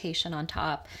vegetation on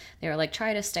top. They were like,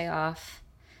 try to stay off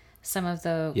some of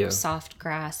the soft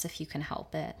grass if you can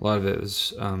help it. A lot of it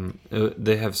is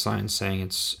they have signs saying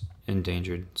it's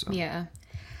endangered. So. Yeah.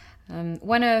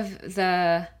 One of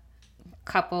the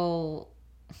couple,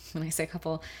 when I say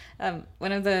couple,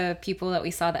 one of the people that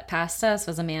we saw that passed us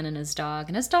was a man and his dog.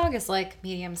 And his dog is like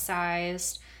medium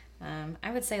sized.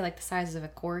 I would say like the size of a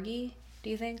corgi. Do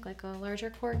you think? Like a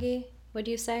larger corgi, would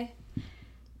you say?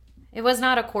 It was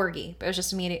not a corgi, but it was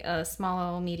just a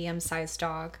small, medium sized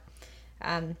dog.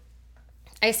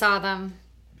 I saw them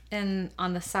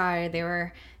on the side. They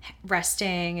were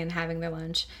resting and having their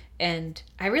lunch. And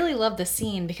I really loved the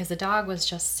scene because the dog was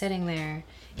just sitting there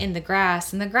in the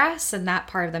grass. And the grass in that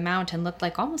part of the mountain looked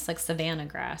like almost like savanna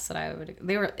grass it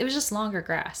was just longer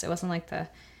grass. It wasn't like the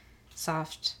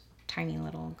soft, tiny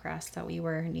little grass that we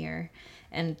were near.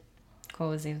 And Cole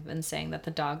was even saying that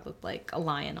the dog looked like a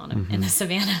lion in a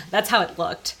savannah. That's how it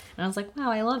looked. And I was like,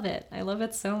 wow, I love it. I love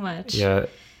it so much. Yeah.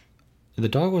 The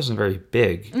dog wasn't very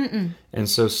big. And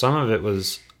so some of it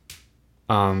was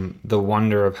the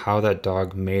wonder of how that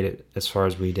dog made it as far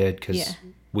as we did, because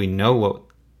we know what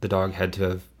the dog had to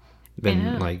have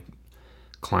been like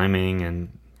climbing and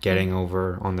getting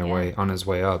over on his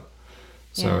way up.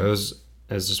 So it was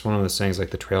just one of those things,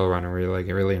 like the trail runner, where you're like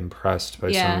really impressed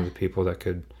by some of the people that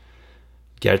could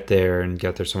get there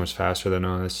so much faster than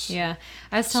us. Yeah.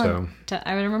 I was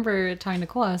I remember talking to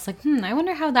Cole, I was like, I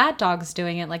wonder how that dog's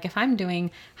doing it. Like, if I'm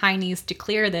doing high knees to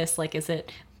clear this, like, is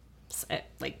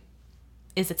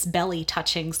its belly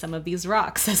touching some of these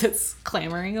rocks as it's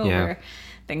clambering over?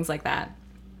 Things like that.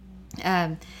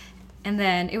 And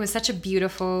then it was such a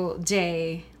beautiful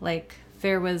day. Like,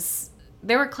 there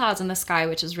were clouds in the sky,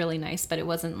 which is really nice, but it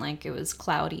wasn't like it was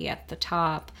cloudy at the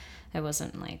top. It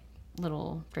wasn't like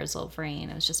little drizzle of rain.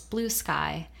 It was just blue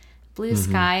sky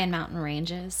and mountain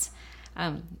ranges.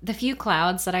 The few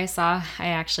clouds that I saw, I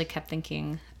actually kept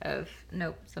thinking of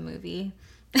Nope, the movie.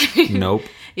 Nope.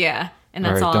 Yeah, and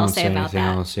that's all I'll say about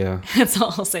that. Else, yeah. That's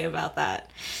all I'll say about that.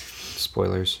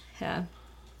 Spoilers. Yeah.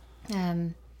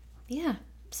 Yeah.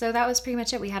 So that was pretty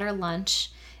much it. We had our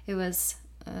lunch. It was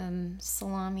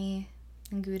salami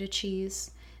and Gouda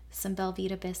cheese, some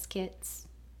Belvita biscuits,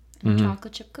 and a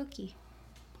chocolate chip cookie.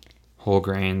 Whole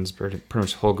grains, pretty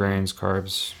much whole grains,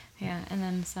 carbs. Yeah, and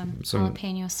then some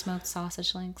jalapeno smoked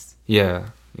sausage links. Yeah,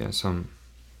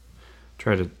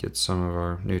 try to get some of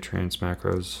our nutrients,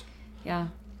 macros. Yeah.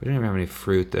 We didn't even have any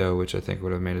fruit though, which I think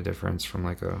would have made a difference from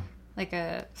like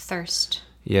a thirst.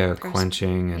 Yeah,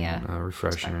 quenching and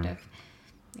refreshing.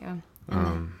 Yeah.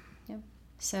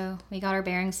 So we got our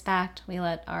bearings back. We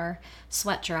let our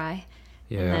sweat dry.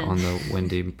 Yeah, on the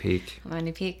windy peak.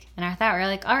 And I thought we were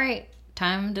like, all right,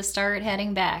 time to start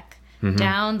heading back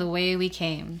down the way we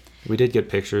came. We did get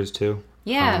pictures too.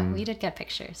 Yeah, we did get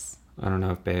pictures. I don't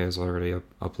know if Bea has already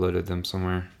uploaded them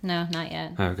somewhere. No, not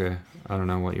yet. Okay. I don't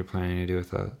know what you're planning to do with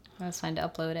that. It was fun to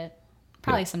upload it.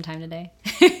 Probably sometime today.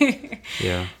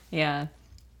 Yeah. Yeah.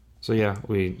 So yeah,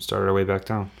 we started our way back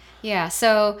down. Yeah,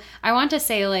 so I want to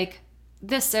say like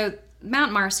this. So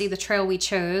Mount Marcy, the trail we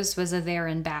chose, was a there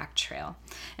and back trail.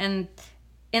 And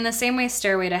in the same way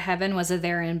Stairway to Heaven was a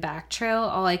there and back trail,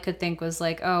 all I could think was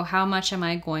like, oh, how much am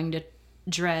I going to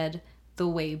dread the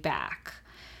way back?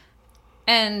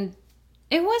 And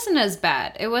it wasn't as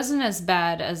bad. It wasn't as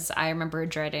bad as I remember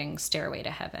dreading Stairway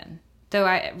to Heaven. Though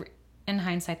in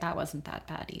hindsight, that wasn't that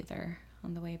bad either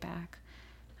on the way back.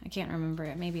 I can't remember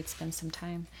it. Maybe it's been some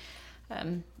time.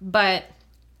 But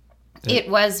it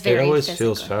was very It always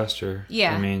physical. feels faster.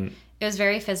 Yeah. I mean, it was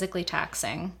very physically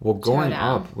taxing. well, going to go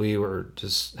down. up, we were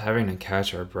just having to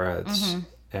catch our breaths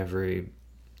every,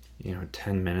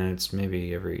 10 minutes,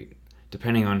 maybe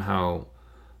depending on how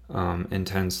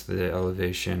intense the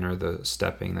elevation or the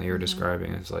stepping that you're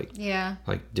describing is like. Yeah.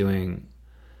 Like doing,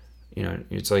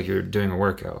 it's like you're doing a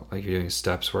workout, like you're doing a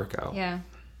steps workout. Yeah.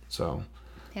 So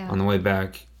Yeah. on the way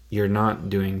back, you're not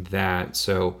doing that.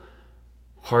 So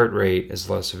heart rate is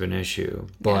less of an issue,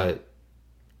 but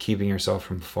keeping yourself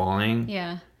from falling,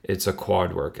 it's a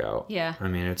quad workout. Yeah. I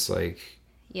mean, it's like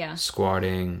Yeah.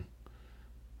 squatting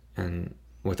and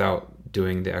without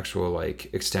doing the actual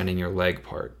like extending your leg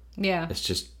part. Yeah. It's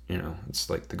just, it's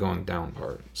like the going down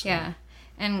part. So. Yeah.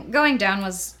 And going down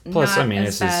was Plus, not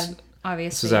as bad,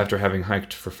 obviously. This is after having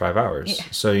hiked for 5 hours. Yeah.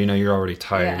 So, you're already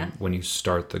tired when you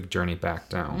start the journey back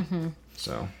down. Mm-hmm.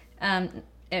 So.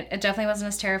 It definitely wasn't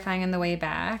as terrifying in the way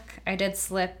back. I did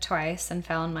slip twice and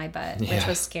fell on my butt, which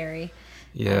was scary.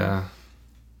 Yeah.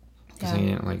 Because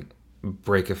you didn't like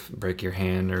break your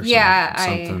hand or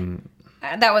something.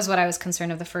 That was what I was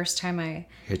concerned of the first time I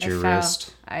hit your fell.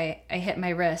 wrist. I hit my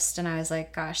wrist and I was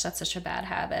like, gosh, that's such a bad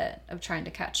habit of trying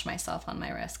to catch myself on my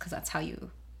wrist because that's how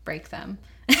you break them.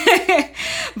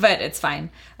 But it's fine.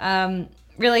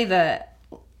 Really, the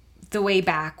way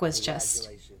back was just...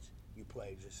 You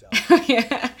played yourself.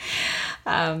 Yeah.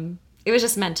 It was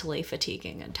just mentally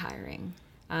fatiguing and tiring.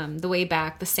 The way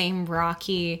back, the same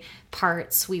rocky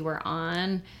parts we were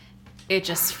on, it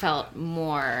just felt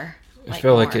more... I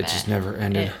feel like it just never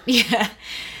ended.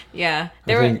 Yeah.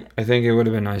 I think it would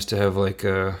have been nice to have like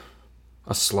a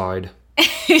slide.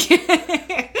 Just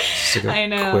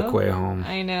like a quick way home.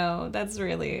 I know. That's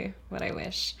really what I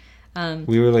wish.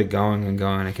 We were like going and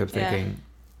going. I kept thinking,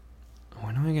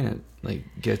 when am I gonna like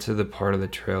get to the part of the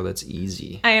trail that's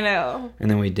easy? I know.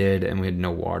 And then we did, and we had no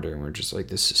water, and we're just like,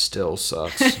 this still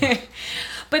sucks.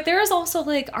 But there is also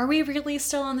like, are we really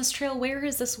still on this trail? Where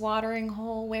is this watering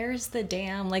hole? Where is the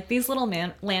dam? Like these little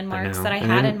landmarks that I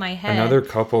had in my head. Another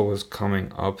couple was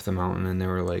coming up the mountain, and they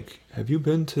were like, have you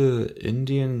been to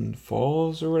Indian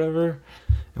Falls or whatever?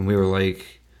 And we were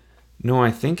like, no,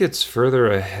 I think it's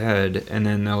further ahead. And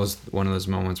then that was one of those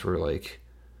moments where like,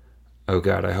 oh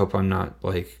God, I hope I'm not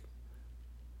like,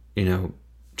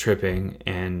 tripping,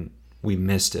 and we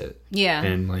missed it. Yeah.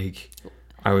 And like,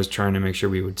 I was trying to make sure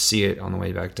we would see it on the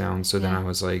way back down. So then I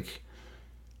was like,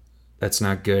 that's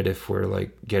not good if we're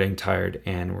like getting tired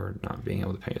and we're not being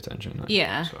able to pay attention.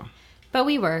 Yeah. So. But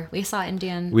we saw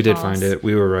Indian We did Falls. find it.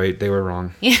 We were right. They were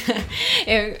wrong. Yeah.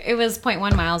 It was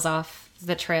 0.1 miles off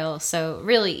the trail. So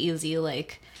really easy,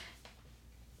 like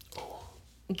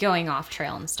going off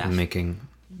trail and stuff. I'm making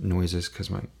noises because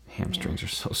my hamstrings are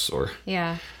so sore.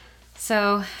 Yeah.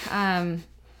 So,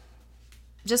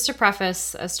 just to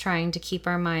preface us trying to keep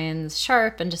our minds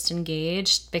sharp and just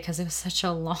engaged because it was such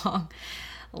a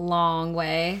long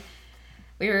way.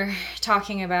 We were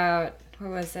talking about,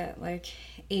 what was it, like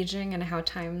aging and how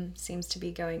time seems to be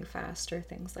going faster,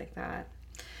 things like that.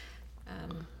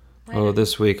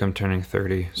 This week I'm turning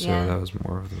 30, so that was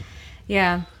more of the...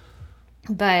 Yeah.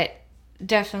 But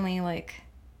definitely like,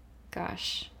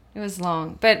 gosh, it was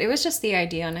long. But it was just the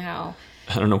idea on how...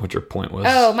 I don't know what your point was.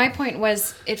 Oh, my point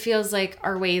was it feels like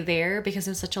our way there, because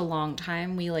it was such a long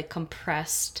time, we like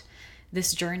compressed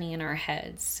this journey in our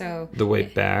heads. So the way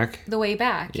back.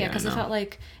 Yeah, because it felt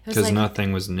like it was like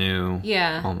nothing was new.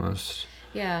 Yeah. Almost.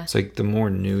 Yeah. It's like the more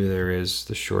new there is,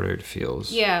 the shorter it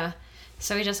feels. Yeah.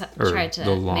 So we just Or tried to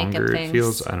the make longer up it things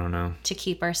feels. I don't know. to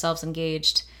keep ourselves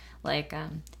engaged. Like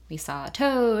we saw a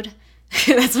toad.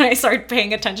 That's when I started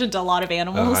paying attention to a lot of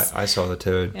animals. I saw the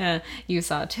toad. Yeah, you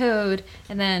saw a toad,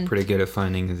 and then Pretty good at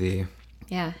finding the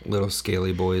little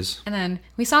scaly boys. And then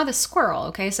we saw the squirrel.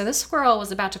 Okay, so this squirrel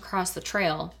was about to cross the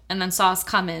trail, and then saw us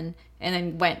coming, and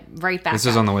then went right back. This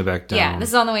is on the way back down. Yeah, this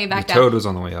is on the way back down. The toad was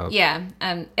on the way up. Yeah,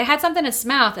 it had something in its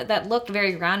mouth that looked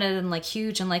very rounded and like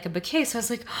huge and like a bouquet. So I was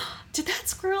like, oh, did that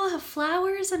squirrel have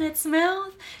flowers in its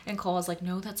mouth? And Cole was like,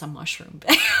 no, that's a mushroom.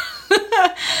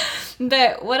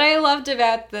 But what I loved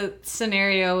about the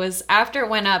scenario was after it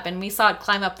went up and we saw it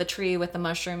climb up the tree with the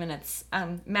mushroom in its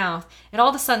mouth, and all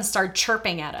of a sudden started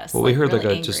chirping at us. Well, we heard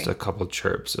really just a couple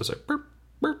chirps. It was like burp,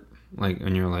 burp, like,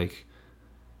 and you're like,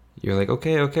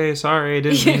 okay, sorry, I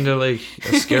didn't mean to like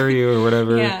scare you or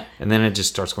whatever. Yeah. And then it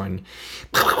just starts going,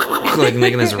 like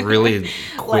making this really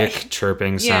quick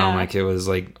chirping sound, like it was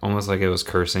like almost like it was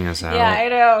cursing us out. Yeah, I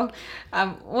know.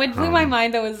 What blew my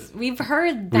mind though was we've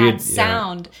heard that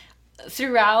sound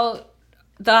throughout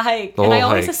the hike, and I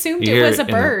always assumed it was a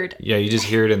bird. You just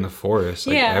hear it in the forest,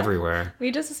 like everywhere.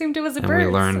 We just assumed it was a and bird.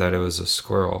 And we learned that it was a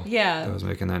squirrel. Yeah, that was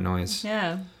making that noise.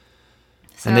 Yeah,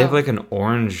 and they have like an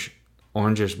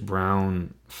orangish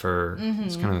brown fur. Mm-hmm.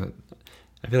 It's kind of.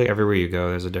 I feel like everywhere you go,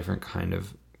 there's a different kind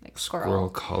of like squirrel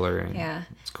coloring. Yeah,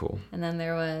 it's cool. And then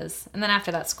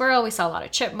after that squirrel, we saw a lot of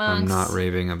chipmunks. I'm not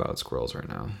raving about squirrels right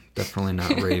now. Definitely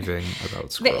not raving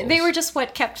about squirrels. They were just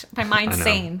what kept my mind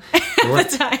sane at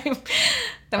the time.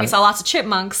 Then we saw lots of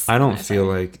chipmunks. I don't feel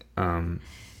like the.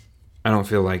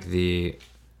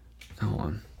 Hold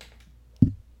on.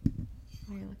 What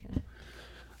are you looking at?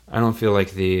 I don't feel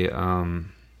like the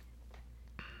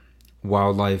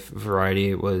wildlife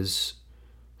variety was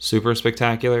super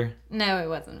spectacular. No, it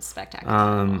wasn't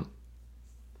spectacular.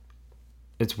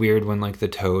 It's weird when like the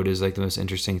toad is like the most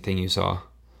interesting thing you saw.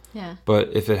 Yeah.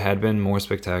 But if it had been more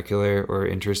spectacular or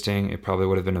interesting, it probably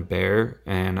would have been a bear,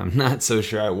 and I'm not so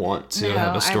sure I want to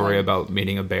have a story about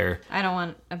meeting a bear. I don't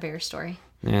want a bear story.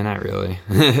 Yeah, not really.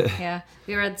 Yeah.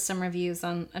 We read some reviews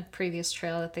on a previous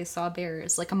trail that they saw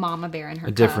bears, like a mama bear and her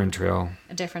cub. A different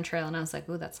trail, and I was like,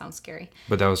 ooh, that sounds scary.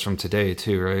 But that was from today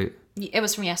too, right? It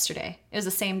was from yesterday. It was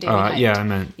the same day we hiked.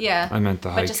 Yeah, I meant the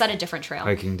hike. But just at a different trail.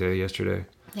 Hiking day yesterday.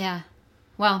 Yeah.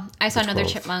 Well, I saw another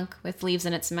chipmunk with leaves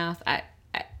in its mouth.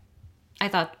 I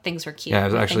thought things were cute. Yeah, it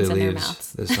was actually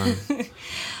leaves this time.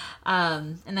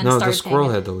 And then the squirrel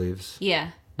had the leaves. Yeah.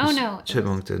 Oh no,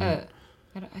 chipmunk didn't.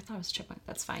 I thought it was chipmunk.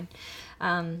 That's fine.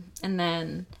 And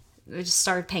then we just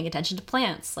started paying attention to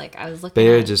plants. Like I was looking.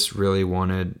 Bea just really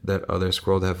wanted that other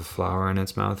squirrel to have a flower in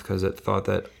its mouth because it thought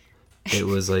that it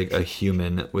was like a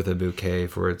human with a bouquet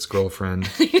for its girlfriend.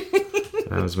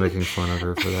 And I was making fun of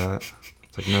her for that.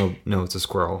 It's like, no, it's a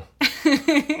squirrel.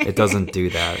 It doesn't do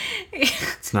that.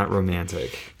 It's not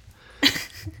romantic.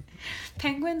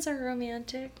 Penguins are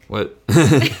romantic. What?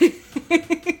 They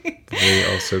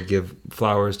also give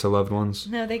flowers to loved ones?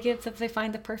 No, they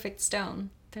find the perfect stone.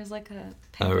 There's like a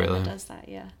penguin that does that,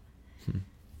 yeah.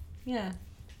 Yeah.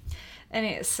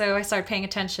 And so I started paying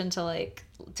attention to like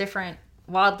different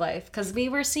wildlife because we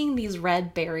were seeing these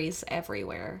red berries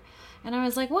everywhere. And I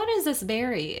was like, what is this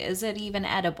berry? Is it even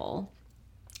edible?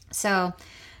 So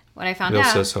what I found out... We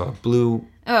also saw blue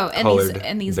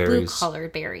these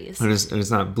blue-colored berries. And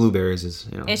it's not blueberries.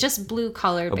 It's just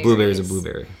blue-colored berries. A blueberry is a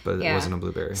blueberry, but it wasn't a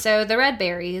blueberry. So the red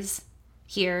berries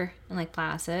here in Lake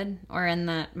Placid or in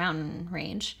the mountain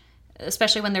range,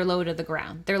 especially when they're low to the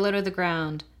ground. They're low to the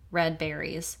ground, red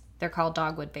berries. They're called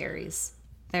dogwood berries.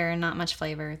 They're not much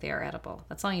flavor. They are edible.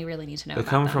 That's all you really need to know about them.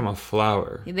 They come from a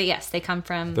flower. Yes, they come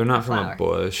from They're not from a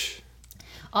bush.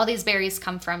 All these berries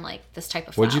come from like this type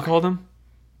of flower. What'd you call them?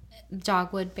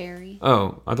 Dogwood berry.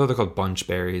 Oh, I thought they're called bunch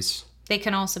berries. They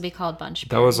can also be called bunch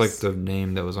berries. That was like the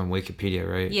name that was on Wikipedia,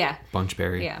 right? Yeah.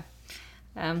 Bunchberry. Yeah.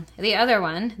 The other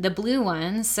one, the blue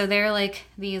ones, so they're like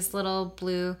these little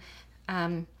blue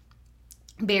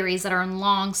berries that are on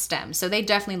long stems. So they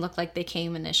definitely look like they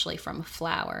came initially from a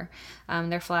flower.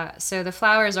 So the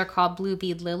flowers are called blue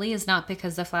bead lilies, not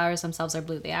because the flowers themselves are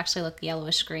blue. They actually look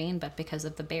yellowish green, but because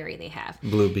of the berry they have.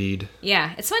 Blue bead.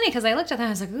 Yeah. It's funny because I looked at them and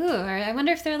I was like, ooh, I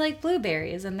wonder if they're like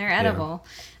blueberries and they're edible.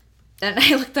 Yeah. Then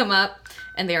I looked them up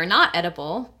and they are not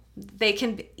edible. They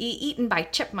can be eaten by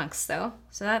chipmunks though.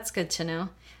 So that's good to know.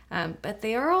 But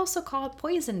they are also called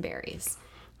poison berries.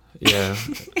 Yeah.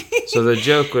 So the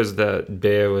joke was that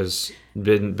Bea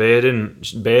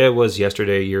was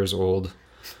yesterday years old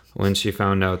when she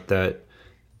found out that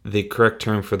the correct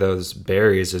term for those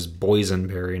berries is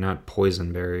boysenberry, not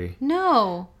poisonberry.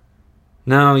 No.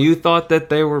 No, you thought that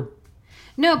they were...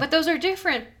 No, but those are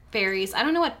different berries. I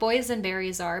don't know what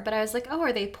boysenberries are, but I was like, oh,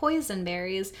 are they poison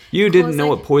berries? You didn't know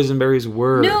what poisonberries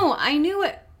were. No, I knew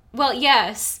it. Well,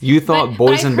 yes. You thought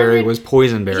boysenberry was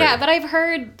poisonberry. Yeah, but I've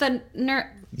heard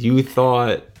You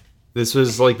thought this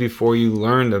was like before you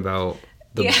learned about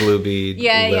the blue bead lily.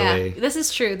 Yeah. This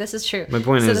is true. My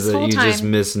point is that you just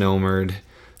misnomered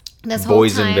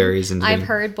boysenberries. I've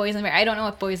heard boysenberry. I don't know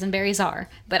what boysenberries are,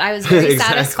 but I was very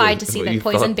satisfied to see that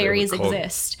poisonberries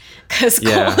exist. Because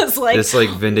Cole was like... This like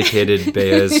vindicated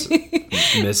Bea's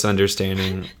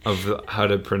misunderstanding of how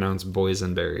to pronounce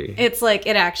boysenberry. It's like,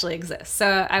 it actually exists.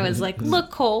 So I was like,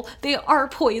 look, Cole, they are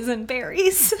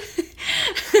poisonberries.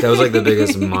 That was like the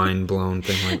biggest mind blown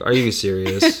thing. Like, are you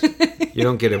serious? You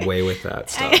don't get away with that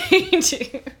stuff. I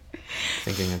do.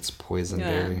 Thinking it's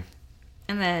poisonberry. Yeah.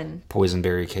 And then...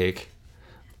 Poisonberry cake.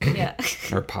 Yeah.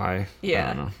 Or pie.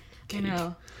 Yeah. I don't know. Cake. I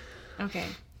know. Okay.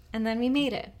 And then we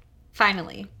made it.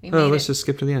 Finally. We made let's just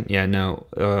skip to the end. Yeah, no.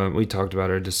 We talked about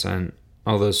our descent.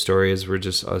 All those stories were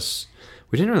just us.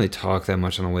 We didn't really talk that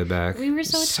much on the way back. We were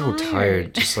so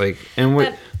tired. Just like...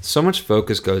 And so much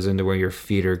focus goes into where your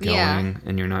feet are going.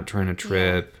 And you're not trying to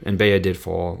trip. Yeah. And Bea did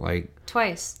fall, like...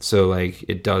 Twice. So, like,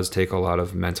 it does take a lot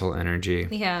of mental energy.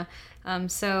 Yeah.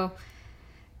 So...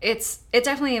 It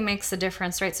definitely makes a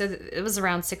difference, right? So it was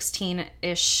around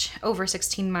 16-ish, over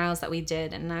 16 miles that we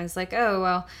did. And I was like, oh,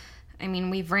 well, I mean,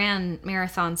 we've ran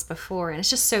marathons before, and it's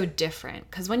just so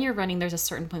different. Because when you're running, there's a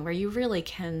certain point where you really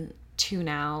can tune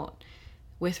out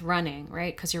with running,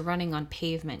 right? Because you're running on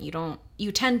pavement.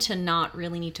 You tend to not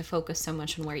really need to focus so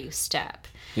much on where you step.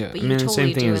 Yeah, but I mean, the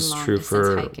same thing is true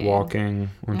for hiking. Walking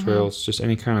on trails, just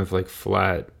any kind of like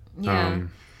flat. Yeah.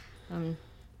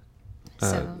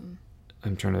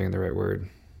 I'm trying to think of the right word.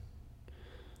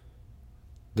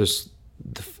 It's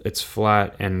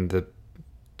flat, and the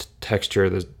texture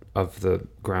of the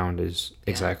ground is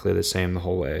exactly the same the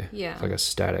whole way. Yeah. It's like a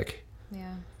static.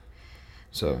 Yeah.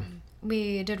 So.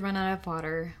 We did run out of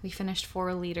water. We finished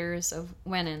 4 liters of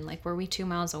Wenin. Like, were we 2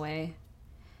 miles away?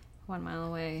 1 mile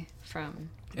away from...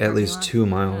 At least 2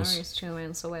 miles. At least 2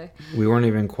 miles away. We weren't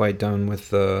even quite done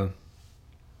with the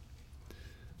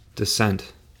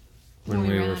descent. When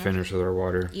we were finished with our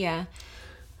water. Yeah.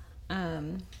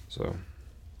 So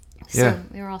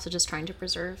we were also just trying to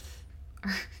preserve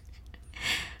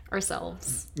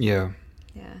ourselves. Yeah.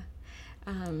 Yeah.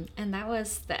 And that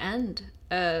was the end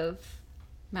of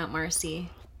Mount Marcy.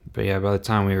 But yeah, by the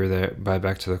time we were there,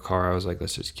 back to the car, I was like,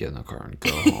 let's just get in the car and go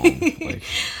home. Like,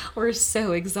 we're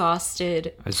so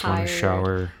exhausted, I just want to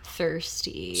shower.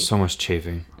 Thirsty. So much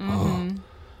chafing. Mm-hmm.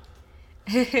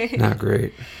 Oh. Not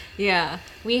great. Yeah.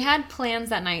 We had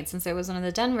plans that night, since it was one of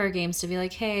the Denver games, to be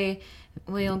like, hey,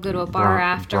 we'll go to a bar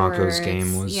afterwards. Broncos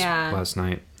game was last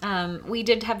night. We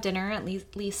did have dinner at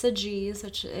Lisa G's,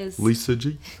 which is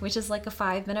like a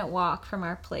 5-minute walk from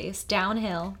our place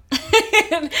downhill.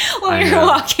 While we were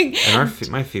walking, and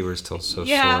my feet were still so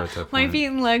sore at that point. My feet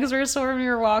and legs were sore when we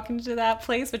were walking to that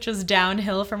place, which was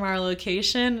downhill from our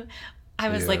location. I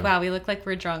was like, wow, we look like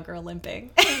we're drunk or limping.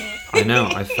 I know.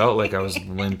 I felt like I was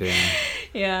limping.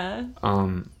 Yeah.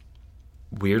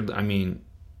 Weird. I mean,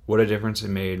 what a difference it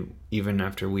made, even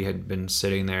after we had been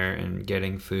sitting there and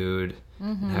getting food,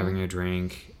 and having a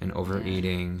drink, and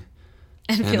overeating,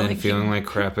 and then feeling like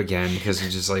crap again because you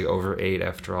just like overate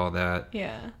after all that.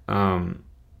 Yeah.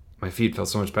 My feet felt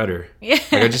so much better. Yeah.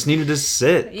 Like I just needed to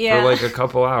sit for like a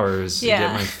couple hours to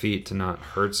get my feet to not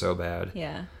hurt so bad.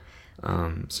 Yeah.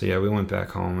 So yeah, we went back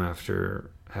home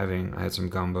after I had some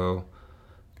gumbo,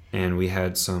 and we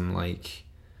had some like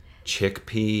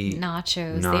chickpea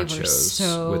nachos. They were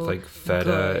so with like feta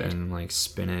good. And like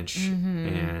spinach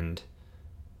and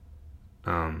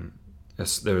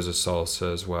there was a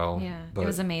salsa as well. Yeah, it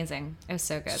was amazing. It was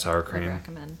so good. Sour cream. I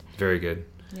recommend. Very good.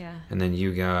 Yeah. And then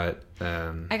you got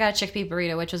I got a chickpea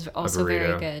burrito, which was also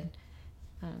very good.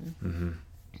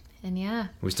 And yeah.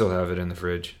 We still have it in the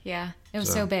fridge. Yeah. It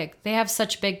was so big. They have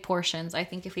such big portions. I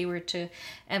think if we were to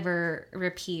ever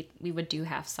repeat, we would do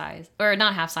half size. Or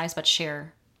not half size, but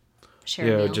share a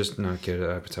meal. Just not get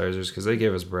appetizers because they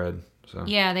gave us bread. So.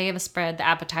 Yeah, they gave us bread. The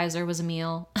appetizer was a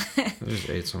meal. I just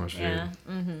ate so much food. Yeah.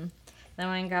 Mm-hmm. Then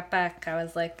when I got back, I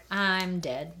was like, I'm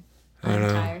dead. I'm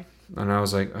tired. And I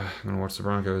was like, I'm going to watch the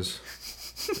Broncos.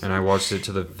 And I watched it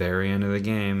to the very end of the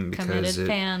game because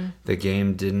the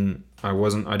game didn't... I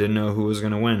didn't know who was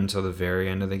going to win until the very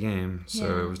end of the game.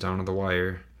 So it was down to the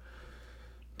wire.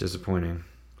 Disappointing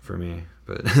for me,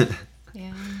 but...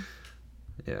 Yeah.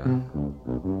 Yeah.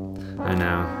 I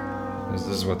know. This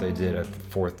is what they did at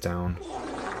 4th down.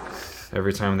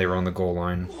 every time they were on the goal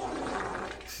line.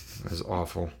 It was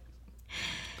awful.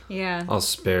 Yeah. I'll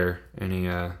spare any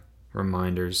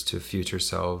reminders to future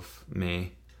self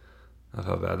me of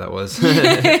how bad that was.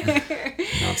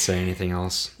 Not say anything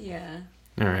else. Yeah.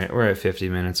 All right, we're at 50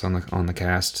 minutes on the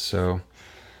cast, so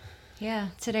yeah,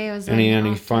 today was any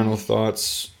awesome. final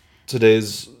thoughts?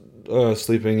 Today's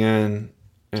sleeping in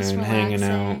Just and hanging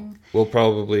out. relaxing. We'll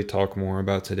probably talk more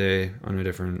about today on a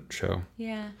different show.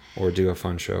 Yeah. Or do a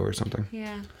fun show or something.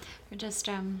 Yeah. We're just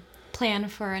plan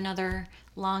for another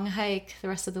long hike the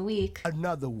rest of the week.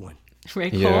 Another one.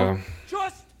 Right, Cole? Yeah.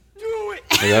 Just do it.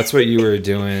 Well, that's what you were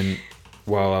doing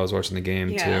while I was watching the game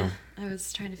Yeah. too. I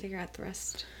was trying to figure out the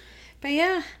rest. But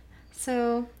yeah.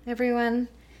 So everyone,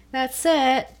 that's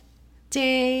it.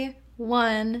 Day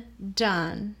 1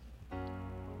 done.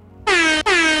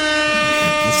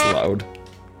 It's loud.